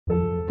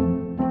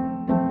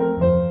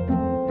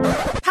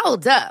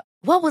Hold up.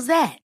 What was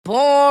that?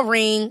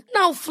 Boring.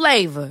 No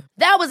flavor.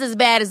 That was as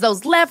bad as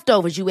those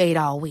leftovers you ate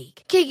all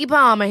week. Keke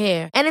Palmer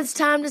here. And it's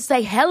time to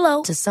say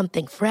hello to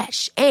something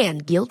fresh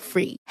and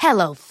guilt-free.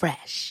 Hello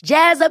Fresh.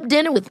 Jazz up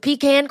dinner with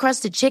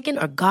pecan-crusted chicken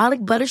or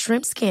garlic butter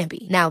shrimp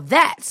scampi. Now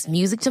that's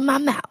music to my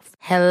mouth.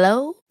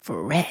 Hello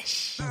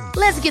Fresh.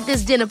 Let's get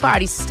this dinner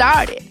party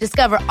started.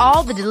 Discover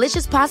all the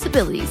delicious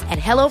possibilities at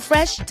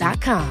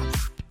hellofresh.com.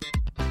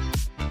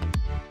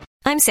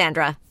 I'm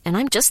Sandra, and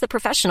I'm just the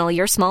professional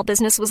your small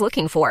business was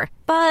looking for.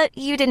 But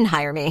you didn't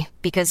hire me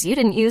because you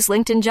didn't use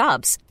LinkedIn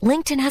Jobs.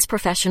 LinkedIn has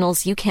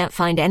professionals you can't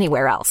find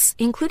anywhere else,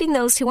 including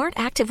those who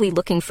aren't actively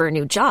looking for a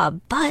new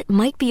job, but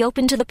might be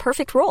open to the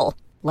perfect role,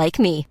 like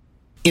me.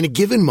 In a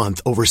given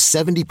month, over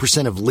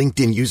 70% of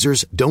LinkedIn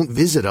users don't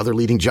visit other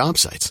leading job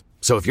sites.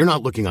 So if you're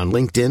not looking on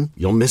LinkedIn,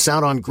 you'll miss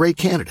out on great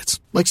candidates,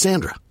 like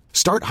Sandra.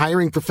 Start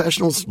hiring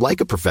professionals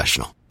like a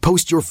professional.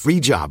 Post your free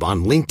job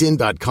on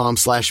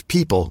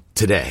linkedin.com/people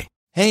today.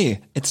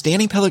 Hey, it's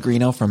Danny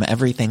Pellegrino from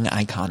Everything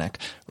Iconic.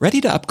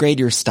 Ready to upgrade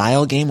your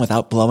style game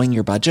without blowing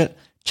your budget?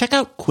 Check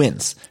out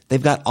Quince.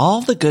 They've got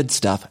all the good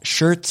stuff,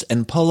 shirts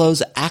and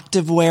polos,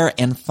 activewear,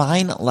 and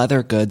fine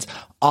leather goods,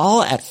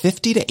 all at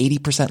 50 to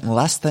 80%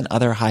 less than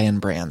other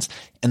high-end brands.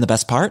 And the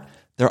best part?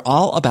 They're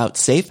all about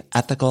safe,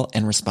 ethical,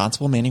 and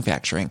responsible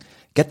manufacturing.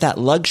 Get that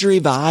luxury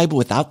vibe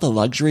without the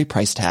luxury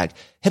price tag.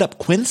 Hit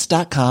up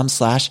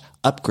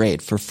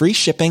quince.com/upgrade for free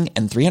shipping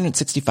and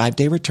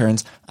 365-day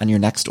returns on your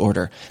next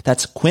order.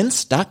 That's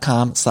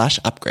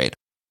quince.com/upgrade.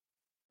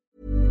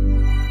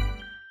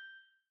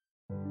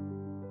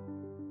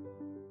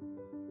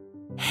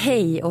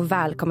 Hej och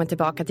välkommen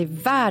tillbaka till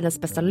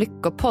världens bästa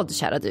lyckopodd,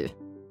 kära du.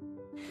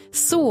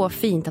 Så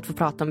fint att få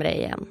prata med dig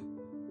igen.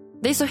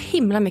 Det är så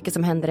himla mycket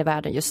som händer i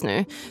världen just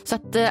nu, så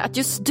att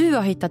just du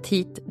har hittat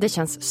hit, det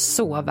känns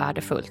så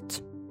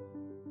värdefullt.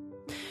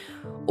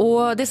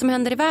 Och det som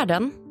händer i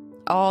världen,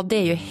 ja, det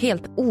är ju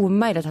helt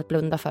omöjligt att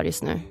blunda för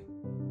just nu.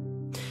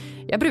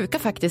 Jag brukar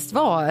faktiskt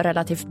vara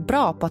relativt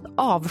bra på att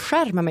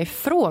avskärma mig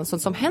från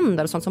sånt som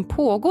händer och sånt som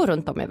pågår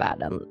runt om i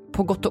världen,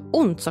 på gott och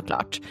ont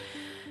såklart.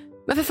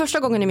 Men för första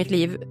gången i mitt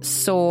liv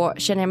så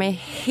känner jag mig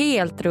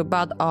helt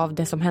rubbad av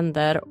det som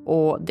händer,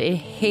 och det är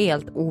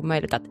helt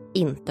omöjligt att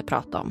inte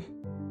prata om.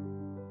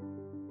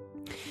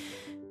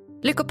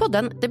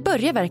 Lyckopodden, det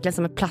börjar verkligen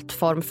som en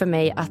plattform för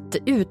mig att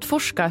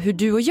utforska hur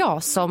du och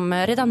jag som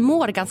redan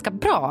mår ganska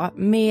bra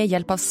med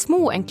hjälp av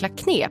små enkla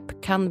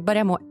knep kan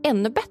börja må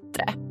ännu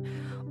bättre.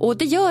 Och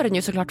det gör den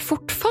ju såklart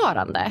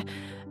fortfarande,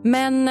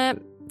 men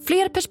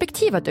fler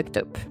perspektiv har dykt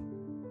upp.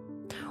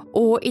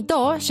 Och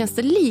idag känns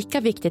det lika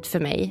viktigt för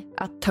mig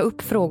att ta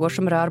upp frågor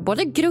som rör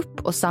både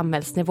grupp- och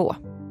samhällsnivå.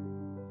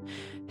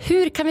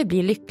 Hur kan vi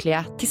bli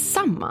lyckliga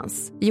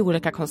tillsammans i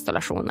olika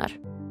konstellationer?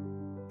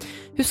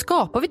 Hur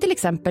skapar vi till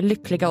exempel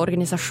lyckliga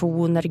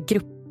organisationer,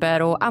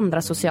 grupper och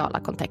andra sociala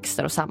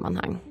kontexter och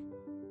sammanhang?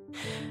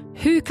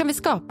 Hur kan vi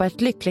skapa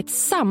ett lyckligt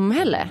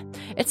samhälle?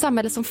 Ett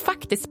samhälle som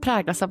faktiskt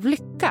präglas av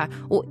lycka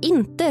och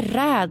inte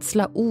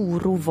rädsla,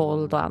 oro,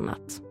 våld och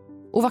annat.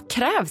 Och vad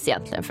krävs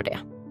egentligen för det?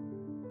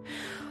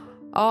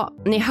 Ja,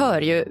 ni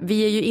hör ju,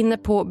 vi är ju inne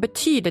på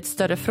betydligt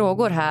större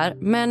frågor här,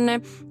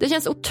 men det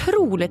känns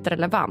otroligt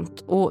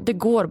relevant och det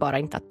går bara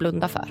inte att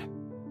blunda för.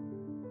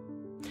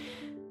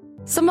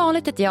 Som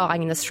vanligt heter jag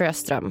Agnes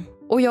Sjöström,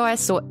 och jag är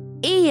så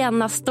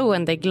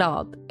enastående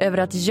glad över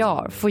att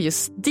jag får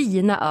just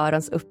dina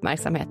örons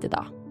uppmärksamhet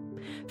idag.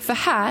 För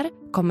här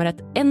kommer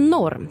ett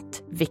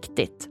enormt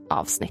viktigt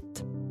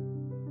avsnitt.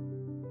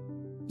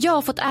 Jag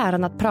har fått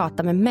äran att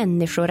prata med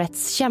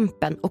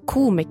människorättskämpen och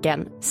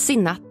komikern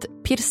Zinat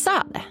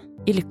Pirzadeh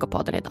i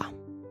Lyckopodden idag.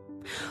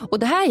 Och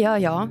det här gör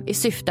jag i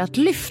syfte att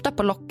lyfta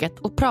på locket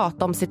och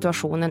prata om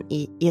situationen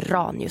i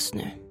Iran just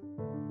nu.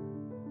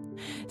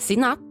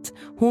 Zinat,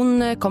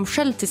 hon kom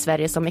själv till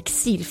Sverige som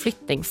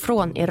exilflykting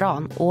från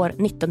Iran år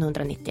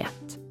 1991.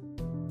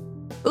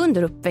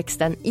 Under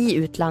uppväxten i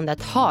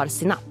utlandet har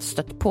Zinat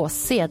stött på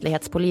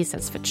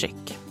sedlighetspolisens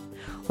förtryck.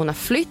 Hon har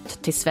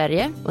flytt till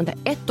Sverige under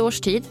 1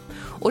 års tid,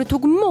 och det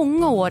tog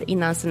många år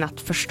innan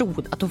Zinat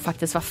förstod att hon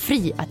faktiskt var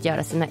fri att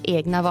göra sina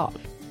egna val.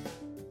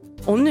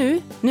 Och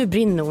nu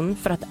brinner hon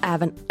för att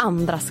även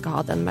andra ska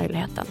ha den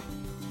möjligheten.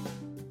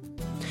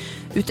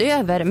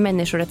 Utöver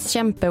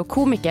människorättskämpe och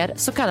komiker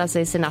så kallar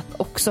sig Zinat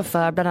också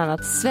för bland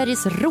annat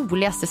Sveriges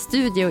roligaste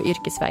studie- och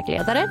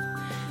yrkesvägledare,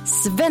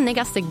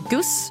 svennigaste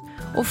guss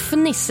och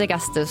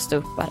fnissigaste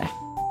ståuppare.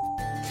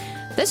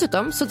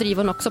 Dessutom så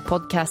driver hon också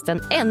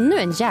podcasten Ännu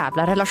en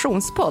jävla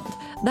relationspodd,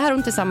 där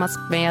hon tillsammans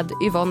med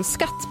Yvonne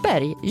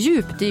Skattberg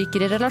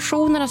djupdyker i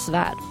relationernas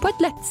värld på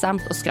ett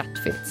lättsamt och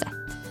skrattfyllt sätt.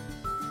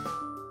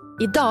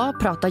 Idag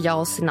pratar jag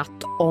och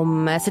Zinat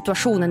om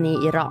situationen i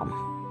Iran.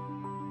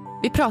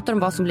 Vi pratar om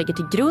vad som ligger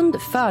till grund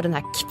för den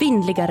här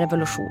kvinnliga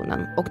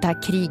revolutionen och det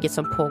här kriget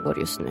som pågår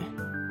just nu.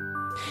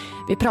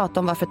 Vi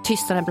pratar om varför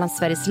tystnaden bland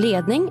Sveriges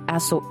ledning är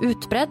så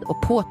utbredd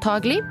och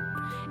påtaglig,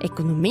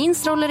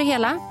 ekonomins roll i det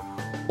hela,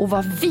 och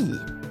vad vi,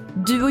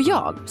 du och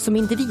jag som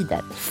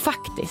individer,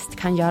 faktiskt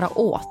kan göra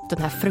åt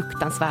den här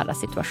fruktansvärda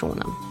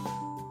situationen.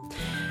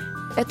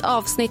 Ett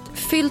avsnitt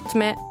fyllt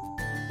med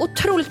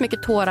otroligt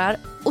mycket tårar,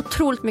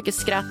 otroligt mycket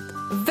skratt,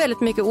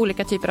 väldigt mycket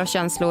olika typer av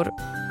känslor.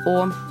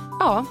 Och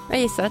ja, jag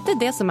gissar att det är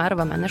det som är att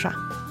vara människa.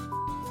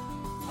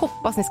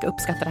 Hoppas ni ska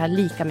uppskatta det här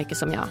lika mycket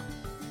som jag.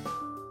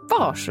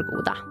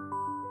 Varsågoda.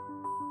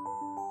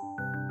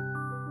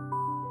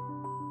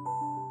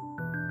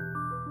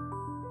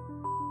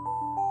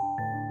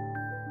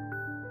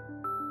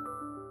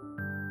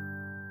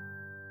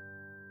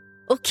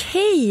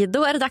 Okej,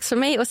 då är det dags för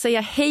mig att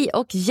säga hej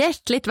och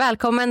hjärtligt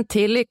välkommen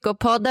till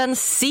Lyckopodden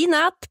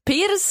Zinat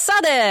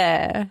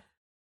Pirzadeh.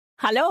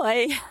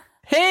 Halloj!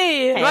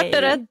 Hej! Vart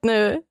är rätt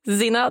nu?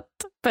 Zinat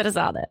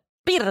Pirzadeh.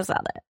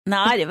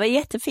 Nej, det var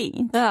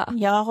jättefint. Ja.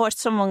 Jag har hört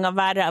så många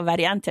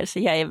varianter så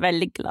jag är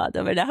väldigt glad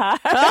över det här.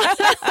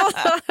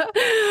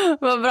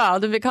 Vad bra,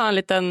 du fick ha en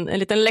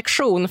liten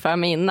lektion för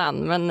mig innan,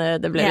 men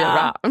det blev ju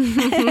bra.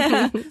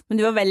 Men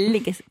du var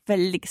väldigt,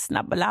 väldigt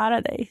snabb att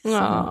lära dig. Så.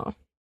 Ja.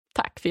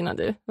 Tack fina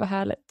du, vad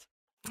härligt.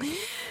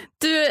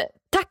 Du,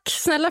 tack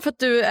snälla för att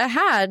du är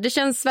här. Det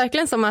känns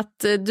verkligen som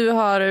att du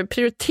har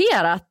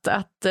prioriterat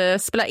att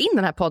spela in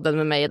den här podden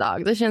med mig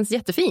idag. Det känns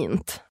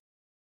jättefint.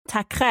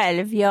 Tack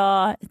själv,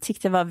 jag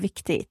tyckte det var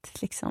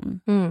viktigt. Liksom.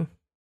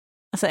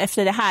 Alltså,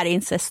 efter det här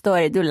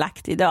Insta-story du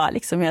lagt idag,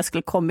 liksom, jag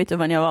skulle kommit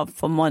när jag var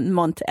på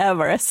Mount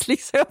Everest.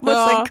 Liksom, och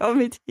sen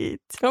kommit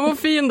hit. Ja, vad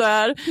fin du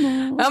är.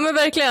 Ja, men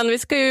verkligen. Vi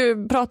ska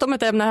ju prata om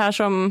ett ämne här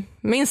som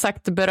minst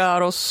sagt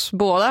berör oss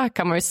båda,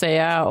 kan man ju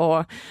säga.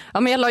 Och, ja,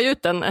 men jag la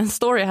ut en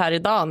story här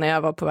idag när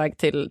jag var på väg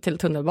till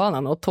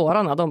tunnelbanan och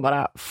tårarna, de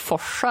bara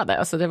forsade.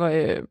 Alltså det var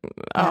ju,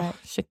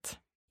 shit.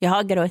 Jag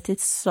har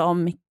gråtit så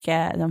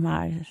mycket de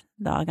här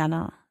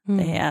dagarna.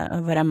 Det är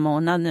över en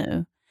månad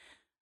nu.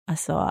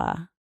 Alltså,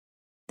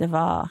 det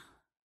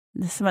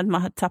är som att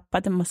man har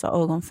tappat en massa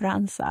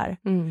ögonfransar.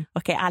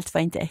 Okej, allt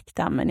var inte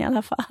äkta, men i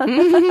alla fall.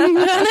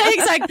 Nej,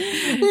 exakt.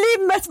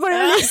 Limmet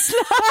började lyssna.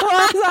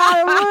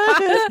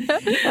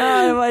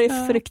 Ja, det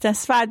var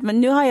fruktansvärt.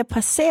 Men nu har jag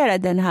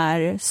passerat den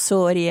här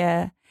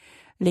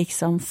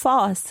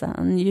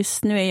fasen.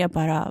 Just nu är jag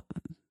bara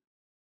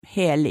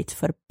heligt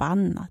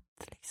förbannad.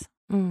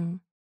 Liksom.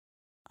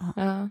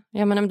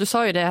 Ja, men du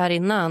sa ju det här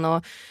innan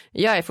och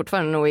jag är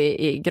fortfarande nog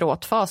i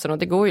gråtfasen och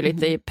det går ju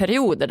lite i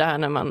perioder där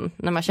när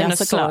man känner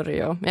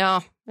sorg.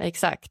 Ja,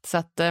 exakt. Så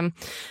att,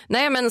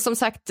 nej men som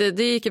sagt,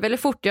 det gick ju väldigt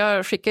fort.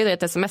 Jag skickade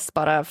ett sms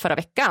bara förra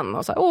veckan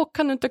och sa,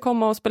 kan du inte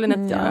komma och spela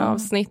in ett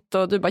avsnitt?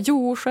 Och du bara,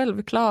 jo,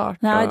 självklart.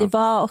 Nej, det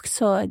var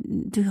också,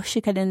 du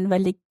skickade en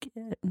väldigt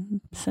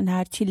sån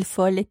här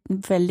tillfälligt,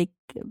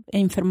 väldigt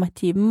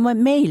informativ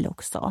mejl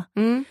också.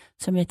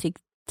 Som jag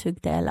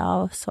tog del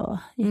av, så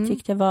jag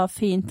tyckte det var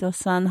fint, och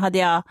sen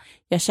hade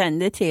jag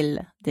kände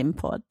till din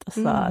podd och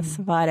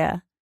så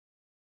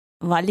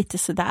var lite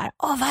sådär,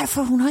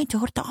 varför hon har inte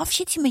hört av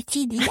sig till mig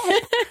tidigare.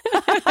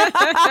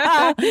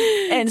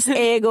 Ens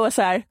ego,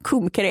 så här,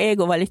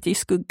 komiker-ego var lite i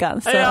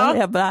skuggan, så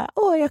jag bara,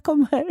 jag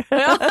kommer.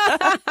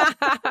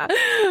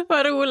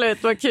 Vad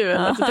roligt, vad kul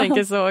att du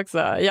tänker så också.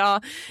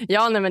 Ja,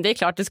 nej, men det är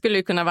klart, du skulle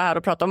ju kunna vara här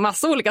och prata om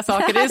massa olika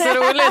saker, det är så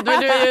roligt, men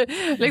du är ju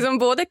liksom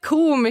både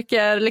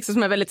komiker liksom,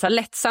 som är väldigt så här,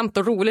 lättsamt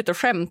och roligt och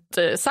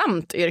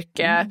skämtsamt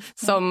yrke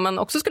som man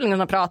också skulle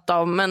kunna prata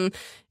om, men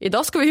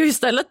idag ska vi ju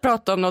istället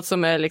prata om något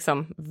som är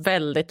liksom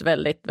väldigt,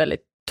 väldigt,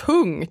 väldigt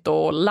tungt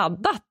och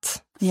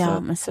laddat. Ja,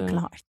 men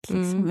såklart.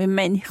 Liksom. Vi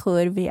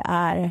människor, vi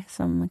är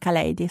som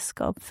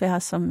kaleidoskop. Vi har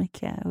så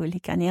mycket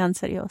olika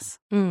nyanser i oss.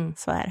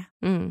 Så är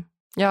det.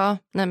 Ja,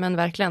 nej men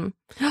verkligen.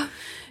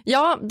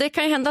 Ja, det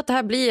kan ju hända att det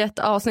här blir ett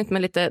avsnitt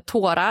med lite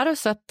tårar,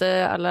 så att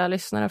alla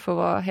lyssnare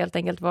får helt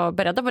enkelt vara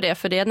beredda på det.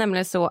 För det är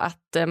nämligen så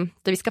att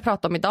det vi ska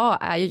prata om idag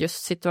är ju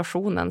just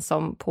situationen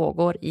som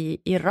pågår i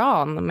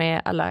Iran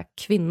med alla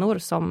kvinnor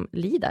som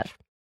lider.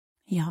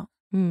 Ja.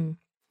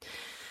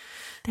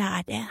 Det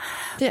är det.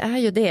 Det är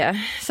ju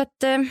det. Så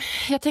att,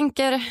 jag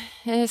tänker,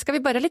 ska vi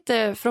börja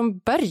lite från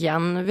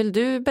början? Vill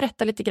du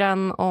berätta lite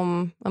grann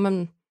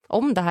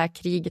om det här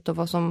kriget och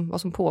vad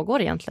som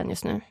pågår egentligen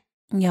just nu?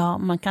 Ja,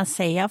 man kan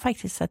säga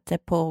faktiskt att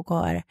det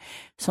pågår,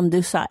 som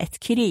du sa, ett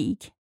krig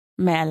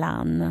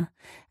mellan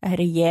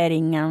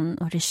regeringen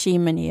och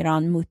regimen i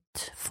Iran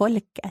mot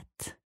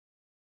folket.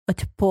 Och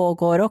det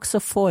pågår också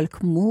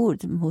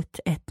folkmord mot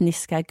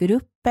etniska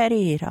grupper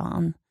i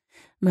Iran.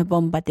 Med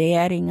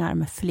bombarderingar,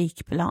 med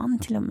flygplan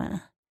till och med.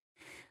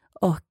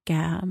 Och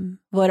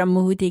våra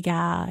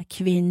modiga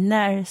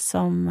kvinnor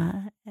som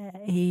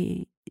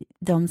är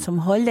de som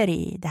håller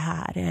i det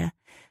här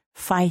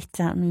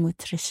fighten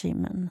mot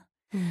regimen.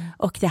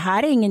 Och det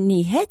här är ingen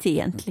nyhet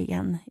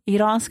egentligen.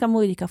 Iranska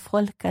modiga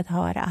folket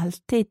har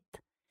alltid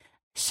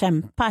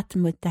kämpat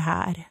mot det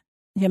här.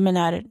 Jag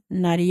menar,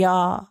 när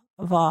jag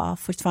var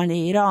fortfarande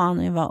i Iran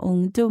och jag var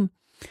ungdom,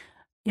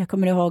 jag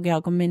kommer ihåg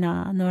jag och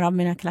några av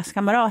mina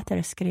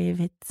klasskamrater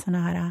skrivit såna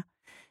här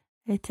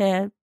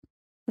lite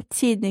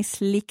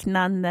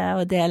tidningsliknande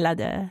och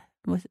delade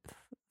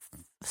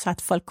så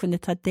att folk kunde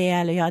ta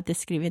del, och jag hade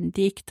skrivit en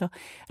dikt, och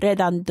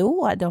redan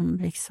då de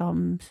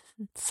liksom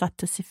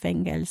satt oss i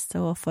fängelse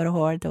och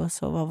förhörde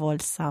oss och var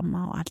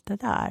våldsamma och allt det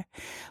där.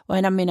 Och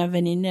en av mina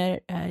vänner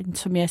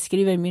som jag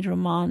skriver i min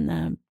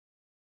roman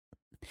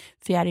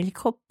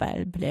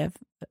fjärilkoppel blev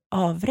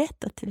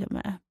avrättad till och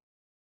med.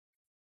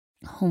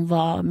 Hon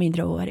var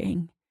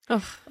mindreåring.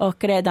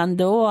 Och redan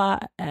då,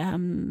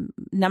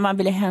 när man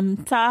ville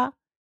hämta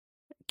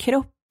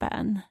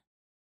kroppen,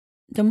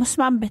 då måste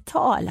man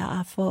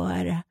betala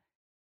för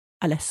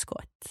alla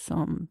skott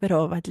som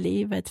berövat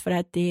livet, för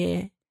att det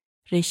är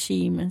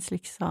regimens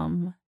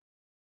liksom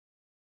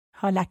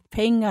har lagt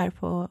pengar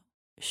på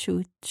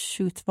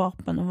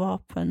skjutvapen och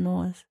vapen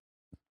och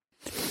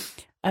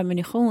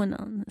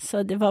ammunitionen.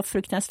 Så det var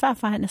fruktansvärt,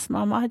 för hennes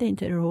mamma hade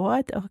inte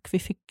råd, och vi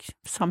fick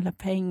samla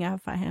pengar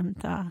för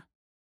att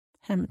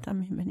hämta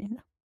min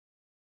väninna.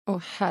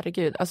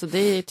 Herregud, alltså det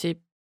är typ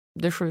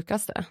det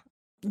sjukaste.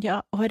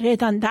 Ja, och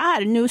redan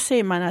där, nu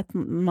ser man att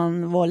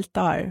man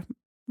våldtar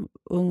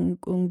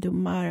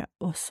ungdomar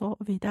och så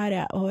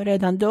vidare. Och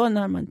redan då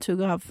när man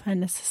tog av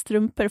hennes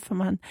strumpor, för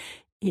man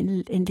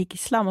enligt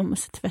islam man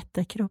måste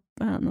tvätta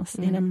kroppen och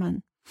så innan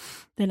man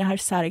den här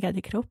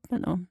sargade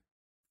kroppen. Och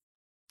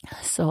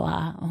så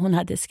hon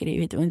hade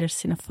skrivit under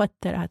sina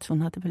fötter att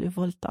hon hade blivit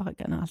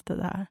våldtagen och allt det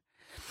där.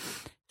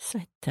 Så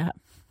att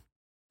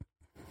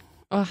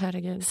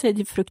herregud. Så är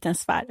det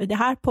fruktansvärt. Och det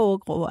här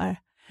pågår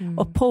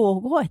och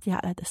pågår i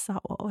alla dessa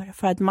år.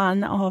 För att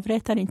man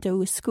avrättar inte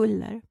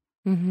oskulder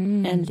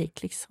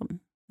enligt liksom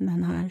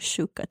den här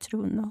sjuka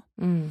tron.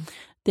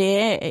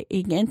 Det är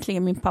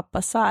egentligen, min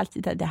pappa sa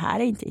alltid att det här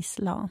är inte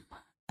islam.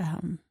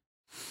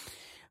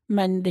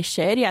 Men det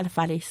sker i alla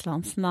fall i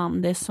islams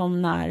namn. Det är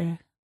som när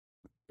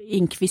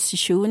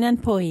inkvisitionen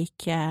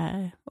pågick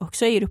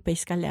också i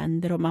europeiska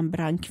länder, och man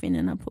brann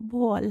kvinnorna på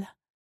bål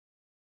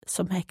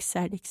som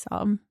häxor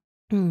liksom.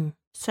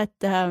 Så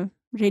att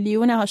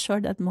religionen har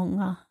skördat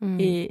många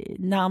i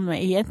namn, och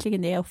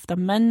egentligen det är ofta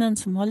männen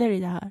som håller i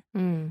det här.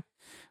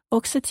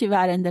 Också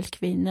tyvärr en del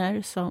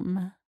kvinnor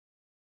som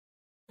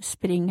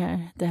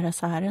springer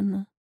deras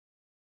ärenden.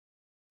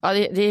 Ja,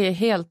 det är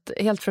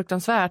helt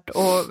fruktansvärt.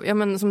 Och ja,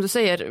 men som du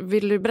säger,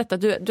 vill du berätta,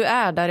 du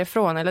är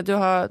därifrån, eller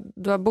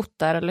du har bott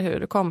där, eller hur?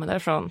 Du kommer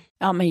därifrån?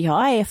 Ja, men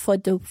jag är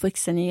född och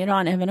uppvuxen i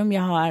Iran, även om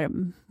jag har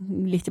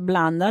lite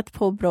blandat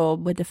påbrå,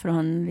 både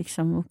från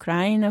liksom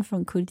Ukraina,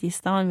 från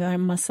Kurdistan. Vi har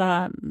en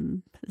massa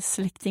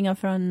släktingar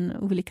från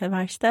olika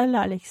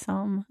världsdelar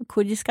liksom.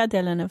 Kurdiska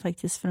delen är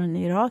faktiskt från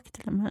Irak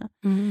till och med.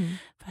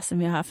 Fast som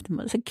vi har haft en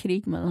massa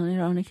krig mellan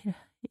Iran och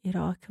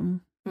Irak.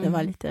 Det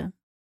var lite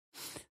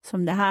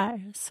som det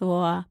här.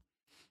 Så,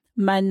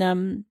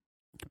 men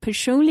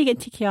personligen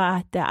tycker jag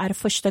att det är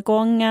första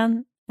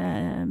gången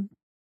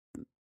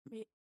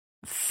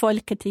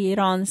folket i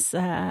Irans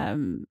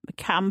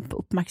kamp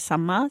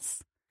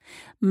uppmärksammas.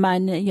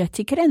 Men jag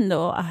tycker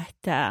ändå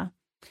att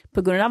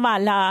på grund av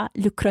alla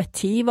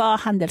lukrativa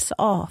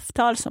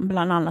handelsavtal som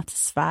bland annat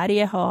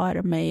Sverige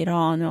har med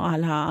Iran och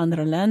alla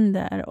andra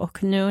länder,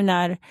 och nu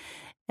när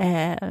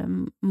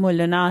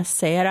mullorna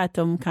säger att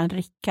de kan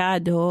rycka,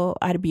 då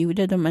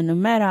erbjuder de ännu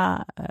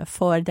mera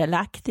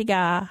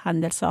fördelaktiga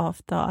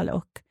handelsavtal,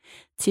 och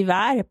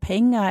tyvärr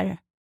pengar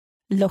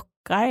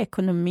lockar.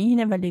 Ekonomin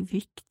är väldigt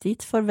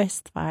viktigt för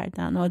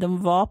västvärlden, och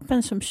de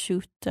vapen som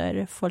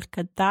skjuter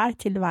folket där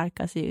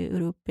tillverkas i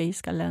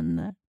europeiska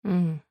länder.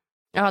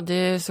 Ja, det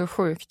är så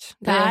sjukt.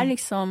 Det är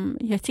liksom,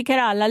 jag tycker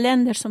alla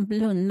länder som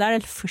blundar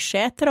eller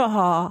fortsätter att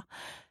ha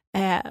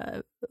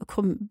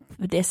på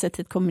det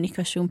sättet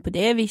kommunikation på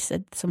det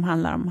viset som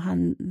handlar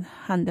om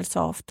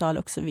handelsavtal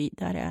och så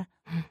vidare.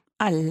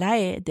 Alla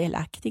är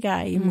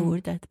delaktiga i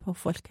mordet på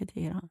folket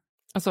i Iran.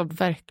 Alltså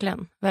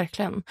verkligen,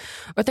 verkligen.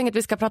 Och jag tänker att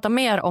vi ska prata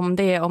mer om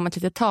det om ett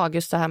litet tag,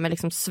 just det här med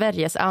liksom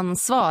Sveriges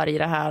ansvar i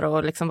det här,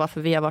 och liksom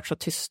varför vi har varit så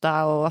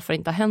tysta och varför det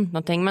inte har hänt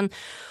någonting. Men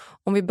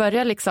om vi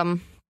börjar liksom,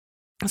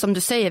 som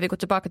du säger, vi går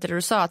tillbaka till det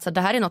du sa, att så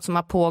det här är något som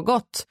har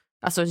pågått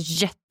alltså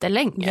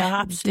jättelänge.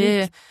 Ja,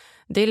 absolut.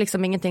 Det är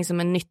liksom ingenting som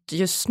är nytt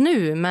just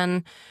nu,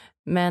 men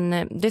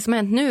det som har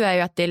hänt nu är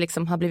ju att det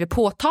liksom har blivit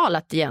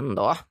påtalat igen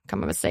då, kan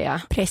man väl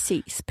säga.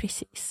 Precis.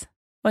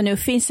 Och nu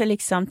finns det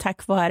liksom,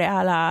 tack vare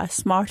alla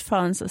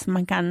smartphones, så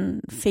man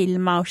kan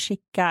filma och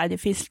skicka. Det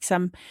finns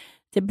liksom,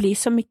 det blir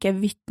så mycket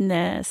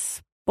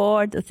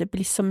vittnesbörd, och det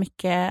blir så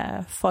mycket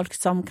folk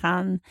som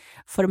kan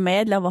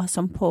förmedla vad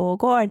som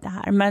pågår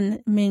där. Men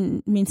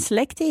min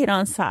släkt i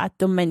Iran sa att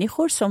de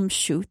människor som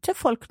skjuter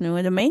folk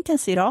nu, de är inte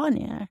ens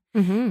iranier.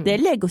 Det är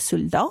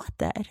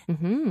legosoldater.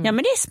 Ja, men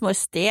det är små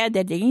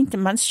städer, det är inte,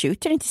 man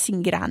skjuter inte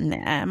sin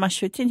granne, man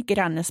skjuter inte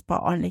grannes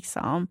barn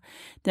liksom.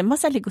 Det är en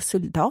massa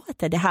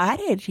legosoldater, det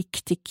här är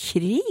riktigt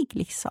krig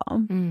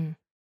liksom.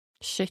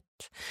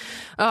 Shit.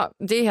 Ja,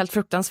 det är helt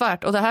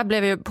fruktansvärt. Och det här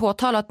blev ju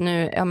påtalat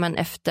nu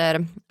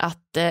efter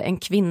att en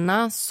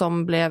kvinna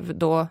som blev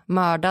då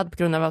mördad på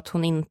grund av att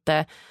hon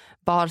inte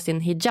bar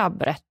sin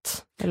hijab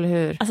rätt, eller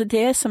hur? Alltså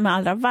det är som är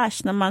allra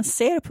värst när man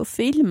ser på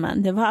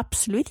filmen. Det var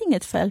absolut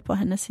inget fel på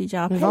hennes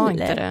hijab. Det var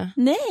inte det.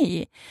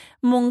 Nej.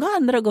 Många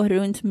andra går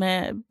runt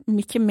med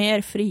mycket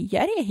mer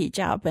friare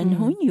hijab än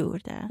hon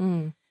gjorde.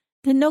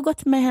 Det är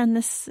något med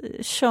hennes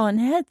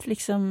skönhet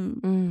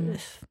liksom,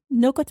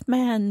 något med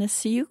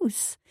hennes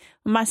ljus.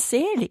 Och man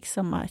ser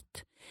liksom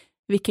att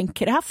vilken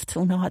kraft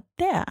hon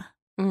hade.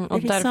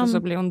 Och därför så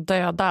blir hon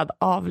dödad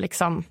av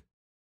liksom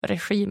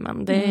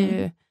regimen. Det är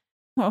ju...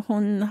 Och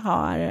hon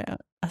har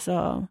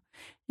alltså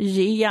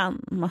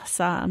Gian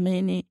Massa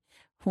Amini,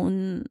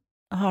 hon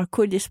har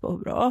kurdisk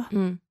påbrå.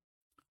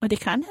 Och det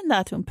kan hända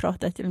att hon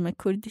pratar till och med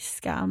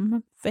kurdiska,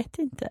 man vet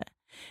inte.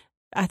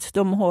 Att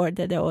de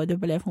hörde det och då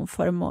blev hon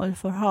föremål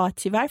för hat.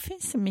 Tyvärr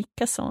finns det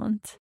mycket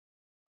sånt.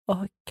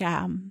 Och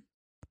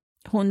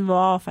hon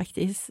var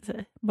faktiskt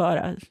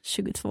bara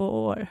 22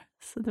 år.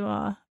 Så det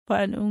var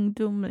bara en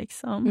ungdom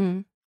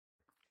liksom.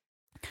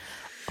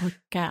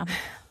 Och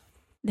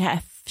det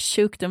här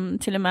sjukdom,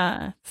 till och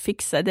med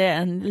fixade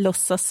en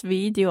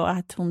låtsasvideo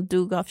att hon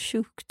dog av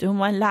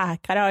sjukdom. En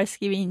läkare har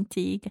skrivit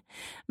intyg,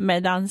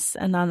 medan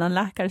en annan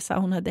läkare sa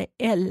hon hade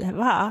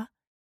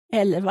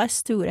 11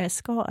 stora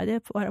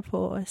skador bara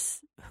på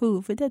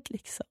huvudet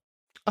liksom.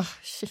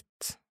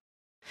 Shit.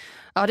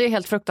 Ja, det är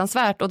helt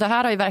fruktansvärt och det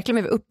här har ju verkligen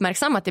blivit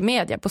uppmärksammat i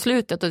media på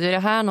slutet och det är det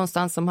här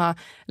någonstans som har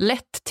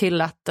lett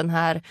till att den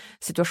här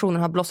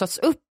situationen har blossats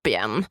upp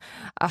igen.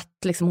 Att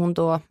liksom hon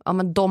då,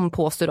 men de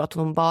påstår att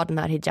hon bar den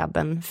här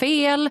hijaben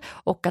fel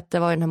och att det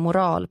var den här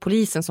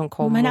moralpolisen som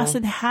kom. Men alltså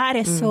det här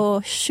är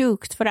så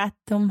sjukt för att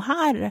de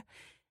här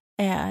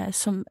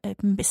som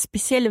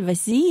speciella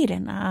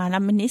vazirerna, alla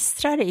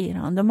ministrar i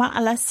Iran, de har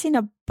alla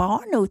sina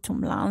barn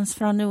utomlands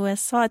från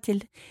USA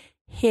till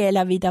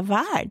hela vida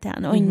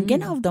världen och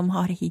ingen av dem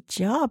har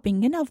hijab,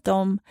 ingen av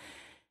dem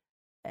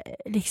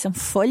liksom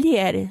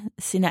följer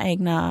sina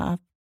egna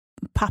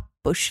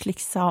pappors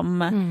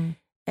liksom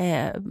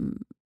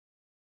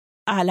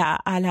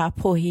alla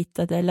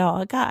påhittade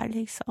lagar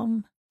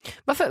liksom.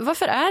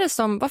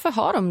 Varför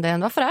har de det?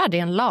 Varför är det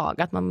en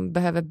lag att man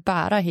behöver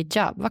bära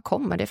hijab? Vad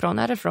kommer det ifrån?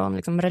 Är det från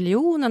liksom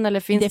religionen eller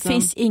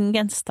finns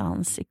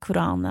ingenstans i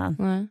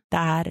Koranen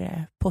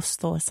där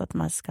påstås att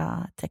man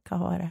ska täcka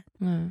håret.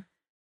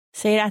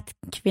 Säger att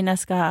kvinnor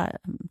ska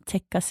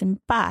täcka sin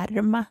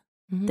barm.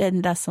 Det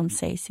enda som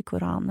sägs i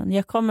Koranen.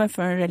 Jag kommer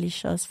från en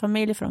religiös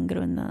familj från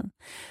grunden.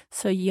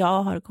 Så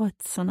jag har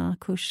gått sådana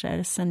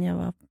kurser sedan jag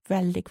var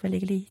väldigt,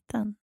 väldigt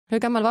liten. Hur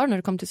gammal var du när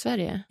du kom till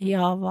Sverige?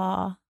 Jag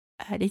var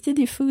lite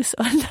diffus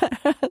ålder.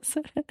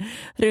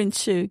 Runt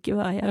 20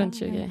 var jag. Runt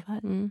 20.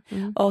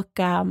 Och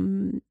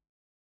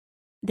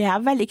det är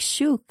väldigt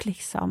sjukt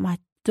liksom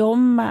att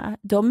de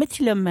är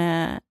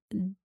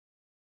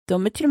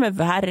till och med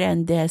värre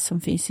än det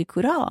som finns i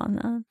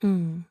Koranen.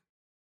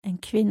 En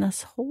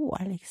kvinnas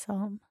hår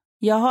liksom.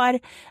 Jag har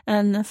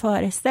en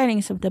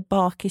föreställning som heter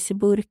Bakis i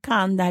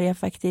burkan där jag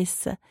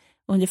faktiskt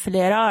under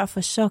flera år har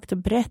försökt att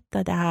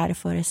berätta det här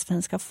för det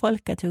svenska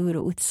folket,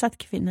 hur utsatt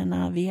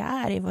kvinnorna vi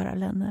är i våra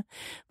länder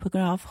på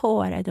grund av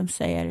håret. De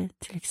säger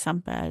till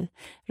exempel,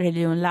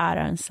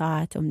 religionläraren sa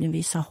att om ni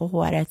visar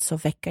håret så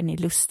väcker ni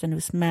lusten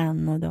hos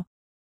män och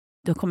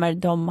då kommer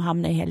de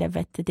hamna i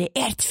helvetet. Det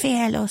är ert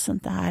fel och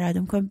sånt där.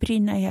 De kommer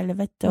brinna i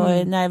helvetet.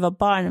 Och när jag var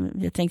barn,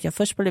 jag tänkte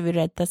först blev vi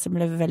rädda, så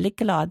blev vi väldigt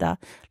glada.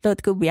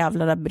 Låt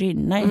gubbjävlarna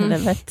brinna i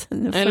helvetet.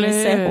 Nu får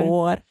vi se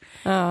hår.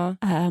 Ja.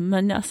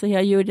 Men alltså,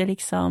 jag gjorde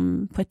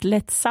liksom på ett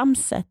lättsamt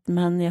sätt,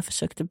 men jag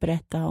försökte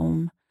berätta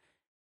om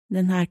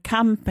den här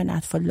kampen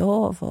att få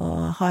lov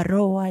och ha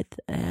råd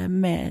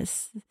med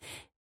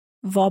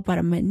var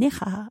bara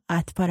människa,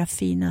 att bara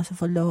finnas och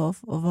få lov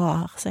och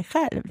vara sig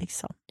själv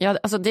liksom. Ja,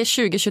 alltså det är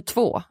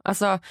 2022.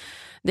 Alltså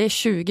det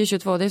är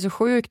 2022. Det är så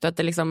sjukt att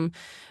det liksom,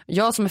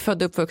 jag som är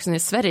född och uppvuxen i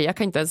Sverige, jag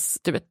kan inte ens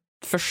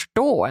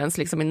förstå ens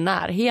liksom i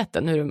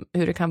närheten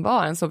hur det kan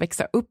vara ens att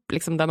växa upp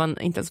liksom där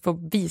man inte ens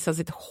får visa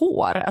sitt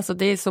hår. Alltså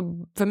det är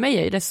så, för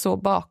mig är det så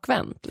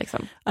bakvänt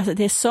liksom. Alltså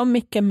det är så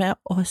mycket med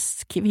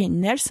oss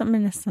kvinnor som är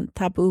nästan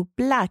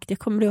tabubelagt. Jag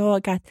kommer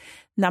ihåg att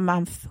när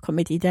man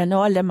kommit i den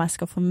åldern man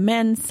ska få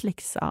mens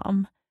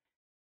liksom.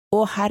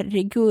 Och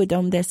herregud,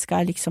 om det ska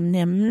liksom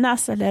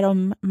nämnas eller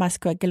om man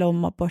ska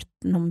glömma bort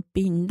någon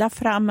binda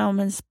framme om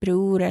ens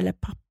bror eller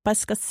pappa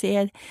ska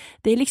se.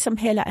 Det är liksom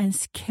hela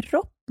ens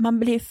kropp. Man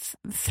blir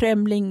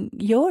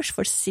främlinggörs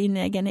för sin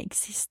egen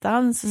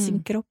existens och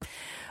sin kropp.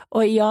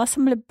 Och jag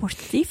som blev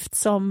bortgift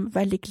som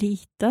väldigt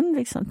liten,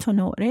 liksom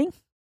tonåring.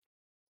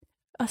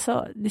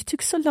 Alltså, det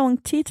tog så lång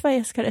tid vad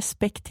jag ska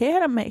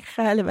respektera mig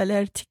själv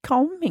eller tycka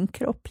om min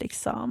kropp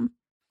liksom.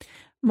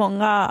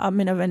 Många av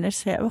mina vänner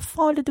säger, vad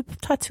fan är du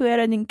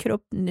tatuerar din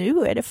kropp nu?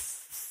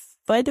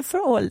 Vad är det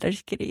för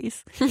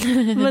ålderskris?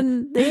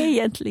 Men det är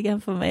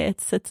egentligen för mig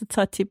ett sätt att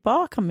ta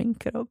tillbaka min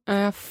kropp.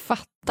 Jag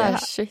fattar,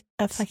 shit.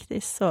 Det är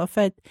faktiskt så,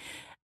 för att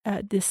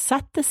det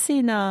satte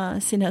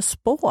sina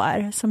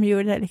spår som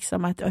gjorde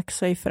liksom att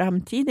också i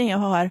framtiden jag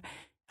har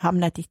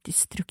hamnat i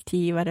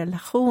destruktiva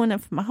relationer.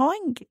 För man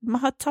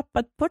har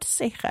tappat bort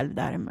sig själv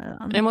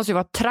däremellan. Det måste ju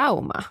vara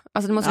trauma.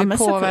 Alltså det måste ju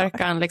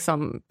påverka en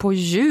liksom på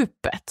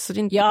djupet. Så det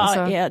är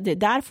inte, det är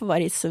därför var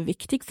det så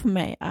viktigt för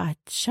mig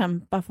att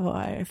kämpa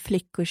för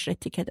flickors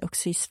rättigheter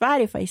också i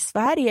Sverige. För i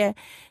Sverige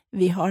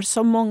vi har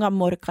så många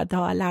mörka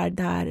dalar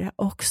där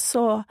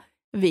också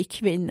vi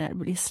kvinnor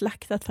blir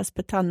slaktat fast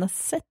på ett annat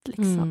sätt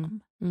liksom.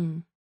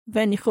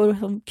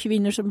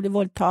 Kvinnor som blir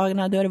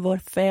våldtagna, då är det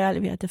vårt fel,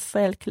 vi hade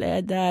fel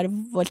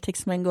kläder,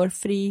 våldtäktsmän går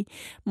fri,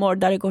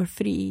 mördare går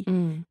fri,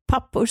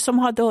 pappor som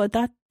har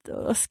dödat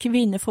oss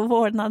kvinnor får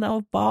vårdnaden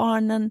av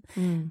barnen.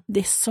 Det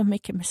är så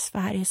mycket med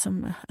Sverige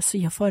som alltså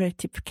jag får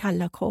typ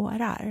kalla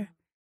kårar.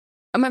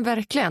 Ja men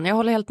verkligen, jag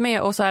håller helt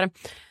med. Och så här,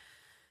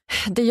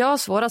 det jag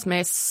svårast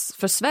med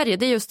för Sverige,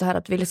 det är just det här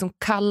att vi liksom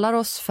kallar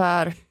oss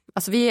för,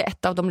 alltså vi är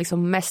ett av de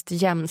liksom mest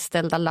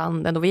jämställda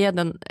landen och vi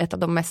är ett av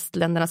de mest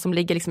länderna som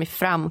ligger liksom i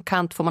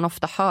framkant, får man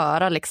ofta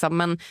höra liksom,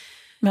 men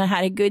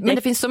herregud,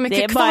 det finns så mycket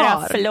det är kvar.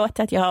 Bara, förlåt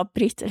att jag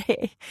bryter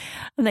dig.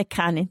 Det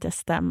kan inte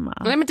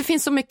stämma. Nej, men det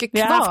finns så mycket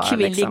kvar. Vi har haft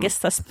kvinnliga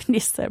liksom.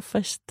 Statsminister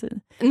först.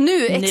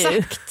 Nu,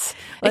 exakt.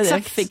 Och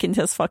exakt. det fick inte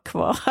ens vara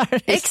kvar.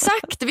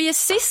 Exakt, vi är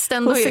sist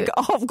ändå. Hon fick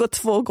avgå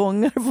 2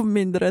 gånger på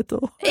mindre ett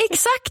år.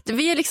 Exakt,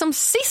 vi är liksom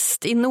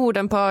sist i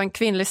Norden på en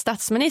kvinnlig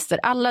statsminister.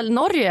 Alla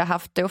Norge har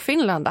haft det och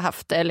Finland har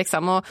haft det.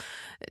 Liksom.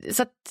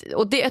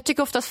 Och det, jag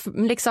tycker oftast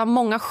liksom,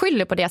 många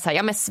skyller på det. Så här,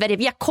 ja men Sverige,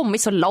 vi har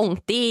kommit så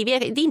långt. Det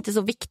är inte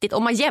så viktigt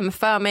om man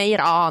jämför med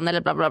Iran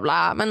eller bla bla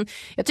bla. Men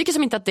jag tycker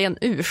som inte att det är en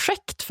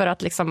ursäkt för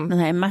att liksom...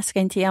 Nej, man ska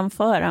inte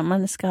jämföra.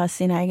 Man ska ha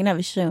sina egna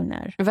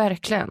visioner.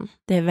 Verkligen.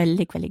 Det är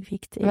väldigt, väldigt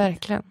viktigt.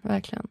 Verkligen,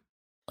 verkligen.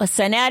 Och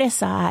sen är det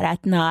så här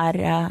att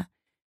när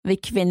vi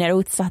kvinnor är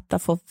utsatta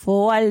för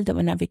våld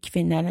och när vi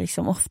kvinnor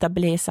liksom ofta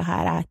blir så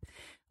här att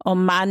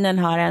om mannen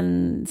har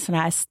en sån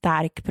här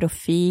stark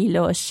profil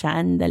och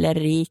känd eller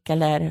rik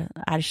eller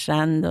är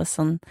känd och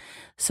sånt,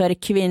 så är det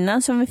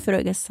kvinnan som är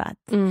ifrågasatt.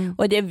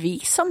 Och det är vi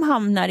som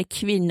hamnar i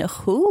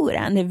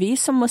kvinnojouren. Det är vi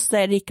som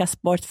måste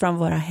ryckas bort från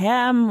våra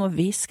hem och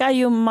vi ska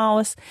gömma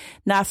oss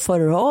när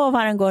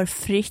förövaren går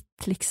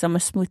fritt liksom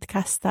och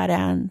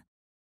smutskastaren.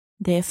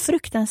 Det är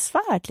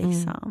fruktansvärt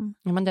liksom.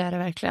 Ja men det är det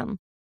verkligen.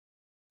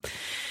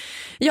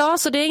 Ja,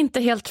 så det är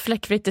inte helt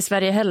fläckfritt i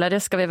Sverige heller, det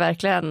ska vi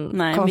verkligen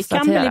konstatera. Vi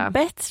kan bli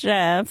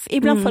bättre.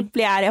 Ibland folk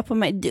blir arga på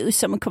mig. Du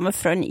som kommer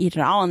från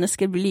Iran och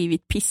ska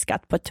blivit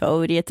piskat på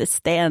torget och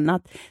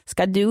stenat.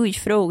 Ska du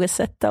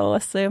ifrågasätta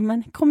oss?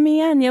 Men kom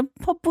igen, jag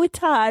har bott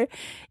här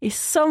i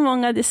så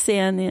många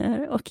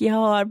decennier och jag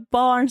har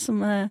barn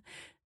som är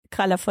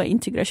kallar för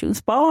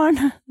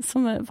integrationsbarn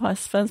som har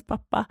svensk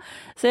pappa.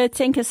 Så jag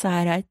tänker så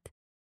här att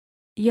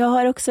jag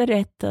har också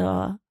rätt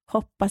att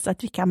hoppas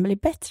att vi kan bli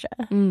bättre.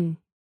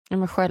 Ja,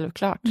 men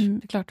självklart.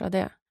 Det är klart att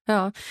det.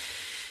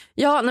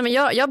 Ja, nej, men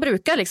jag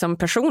brukar liksom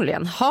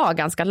personligen ha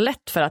ganska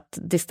lätt för att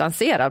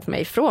distansera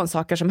mig från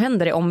saker som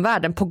händer i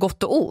omvärlden på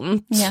gott och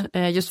ont.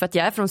 Just för att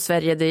jag är från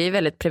Sverige, det är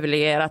väldigt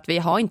privilegierat. Vi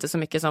har inte så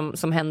mycket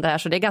som händer här,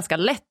 så det är ganska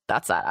lätt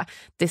att så här,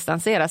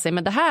 distansera sig.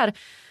 Men det här,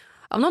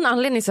 av någon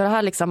anledning så har det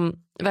här liksom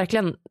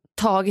verkligen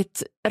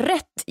tagit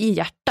rätt i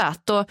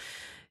hjärtat. Och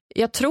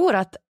jag tror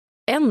att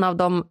en av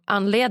de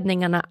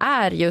anledningarna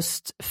är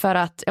just för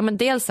att, ja men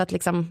dels att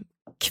liksom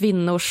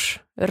kvinnors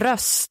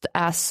röst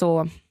är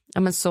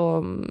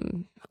så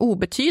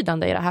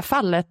obetydande i det här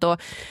fallet.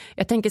 Och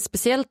jag tänker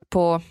speciellt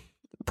på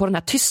den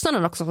här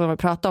tystnaden också som vi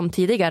pratade om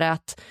tidigare,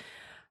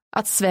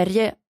 att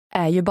Sverige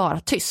är ju bara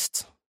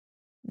tyst.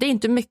 Det är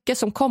inte mycket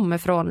som kommer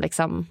från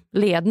liksom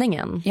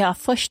ledningen. Ja,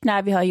 först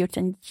när vi har gjort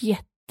en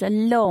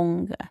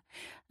jättelång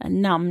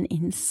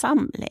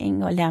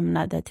namninsamling och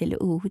lämnade till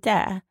UD,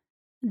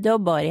 då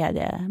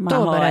började man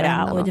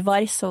höra, och det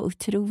var så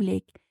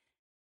otroligt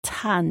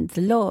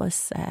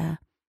tandlös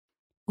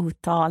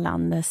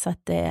uttalande så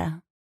att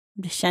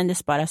det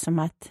kändes bara som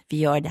att vi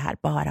gör det här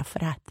bara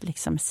för att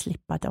liksom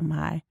slippa de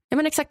här. Ja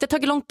men exakt, det tar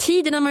lång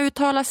tid innan man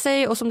uttalar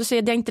sig och som du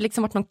säger, det har inte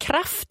liksom varit någon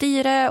kraft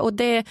i det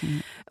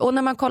och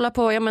när man kollar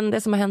på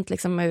det som har hänt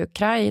liksom med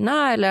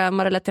Ukraina eller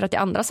man relaterar till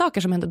andra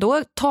saker som händer,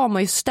 då tar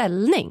man ju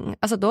ställning.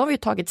 Alltså då har vi ju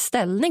tagit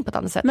ställning på ett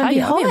annat sätt. Men här vi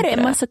har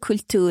en massa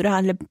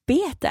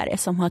kulturarbetare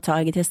som har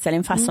tagit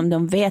ställning fast som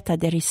de vet att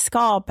det är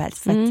riskabelt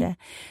för att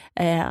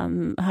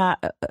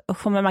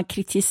kommer man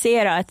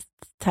kritisera ett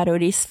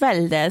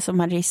terroristvälde så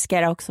man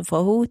riskerar också få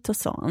hot och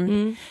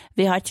sånt.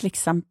 Vi har till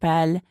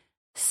exempel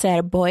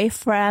Sir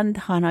Boyfriend,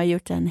 han har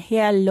gjort en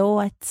hel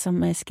låt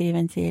som är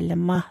skriven till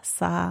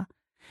massa,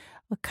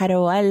 och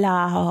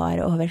Carola har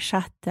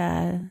översatt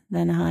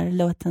den här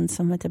låten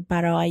som heter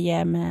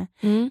Baraje med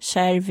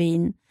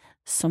Shervin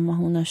som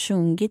hon har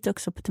sjungit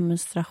också på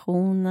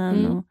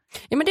demonstrationen.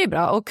 Ja men det är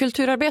bra, och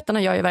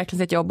kulturarbetarna gör ju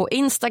verkligen sitt jobb, och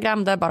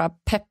Instagram där bara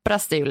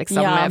peppras det ju liksom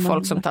med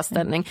folk som tar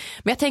ställning.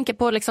 Men jag tänker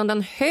på liksom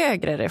den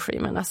högre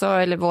regimen, alltså,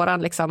 eller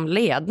våran liksom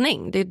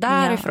ledning, det är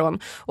därifrån.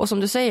 Och som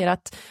du säger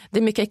att det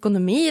är mycket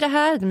ekonomi i det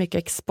här, det är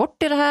mycket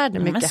export i det här, det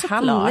är mycket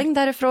handling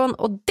därifrån,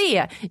 och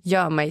det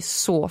gör mig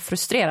så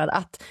frustrerad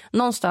att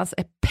någonstans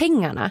är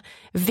pengarna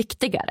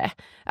viktigare,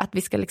 att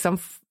vi ska liksom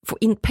få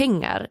in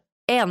pengar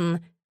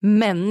än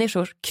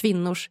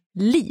kvinnors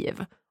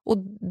liv. Och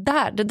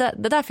det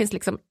där finns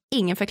liksom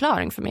ingen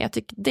förklaring för mig. Jag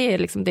tycker det är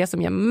liksom det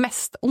som gör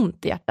mest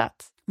ont i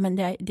hjärtat. Men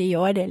det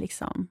gör det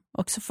liksom.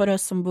 Också för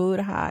oss som bor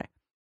här.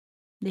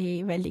 Det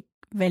är väldigt,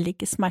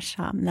 väldigt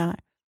smärtsamt när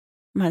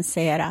man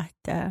ser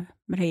att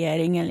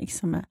regeringen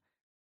liksom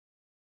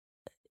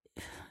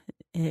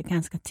är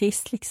ganska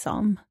tyst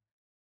liksom.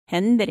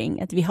 Händer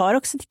inget. Vi har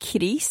också ett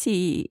kris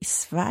i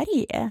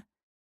Sverige.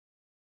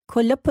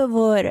 Kolla på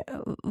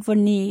vår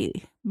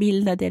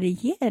nybildade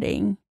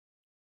regering.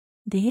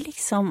 Det är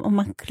liksom, om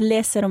man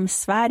läser om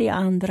Sverige och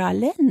andra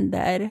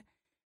länder,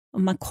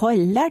 och man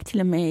kollar till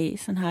och med i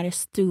sådana här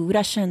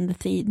stora kända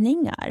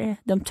tidningar,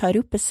 de tar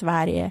upp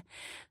Sverige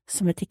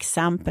som ett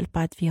exempel på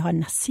att vi har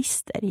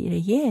nazister i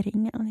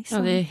regeringen. Liksom.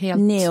 Ja, det är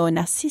helt...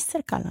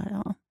 Neonazister kallar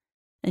de.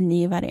 En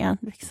ny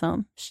variant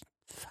liksom.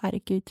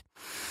 Herregud.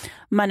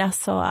 Men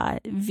alltså,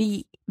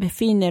 vi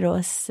befinner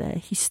oss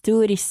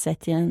historiskt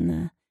sett i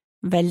en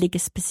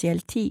väldigt speciell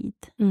tid.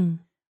 Mm.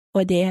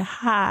 Och det är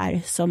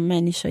här som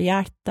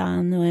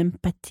människohjärtan och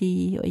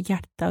empati och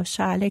hjärta och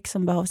kärlek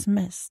som behövs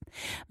mest.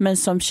 Men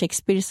som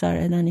Shakespeare sa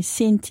redan i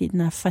sin tid,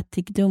 när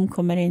fattigdom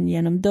kommer in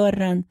genom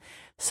dörren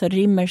så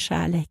rymmer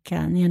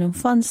kärleken genom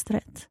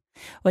fönstret.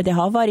 Och det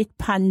har varit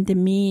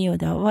pandemi och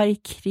det har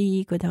varit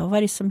krig och det har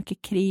varit så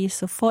mycket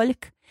kris. Och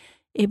folk,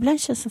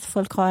 ibland känns det att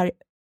folk har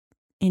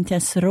inte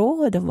ens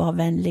råd att vara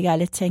vänliga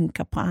eller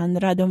tänka på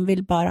andra. De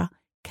vill bara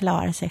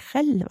klara sig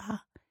själva.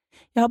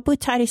 Jag har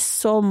bott här i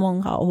så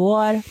många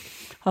år,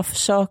 har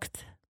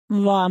försökt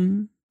vara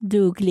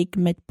duglig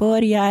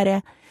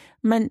medborgare,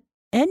 men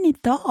än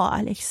idag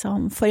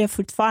liksom, får jag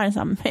fortfarande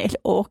som mejl,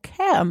 åk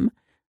hem.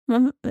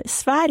 Men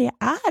Sverige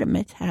är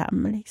mitt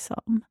hem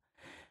liksom.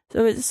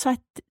 Så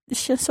att det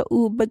känns så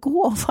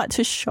obegåvat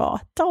att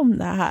tjata om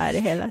det här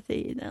hela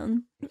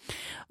tiden.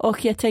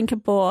 Och jag tänker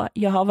på,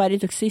 jag har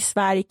varit också i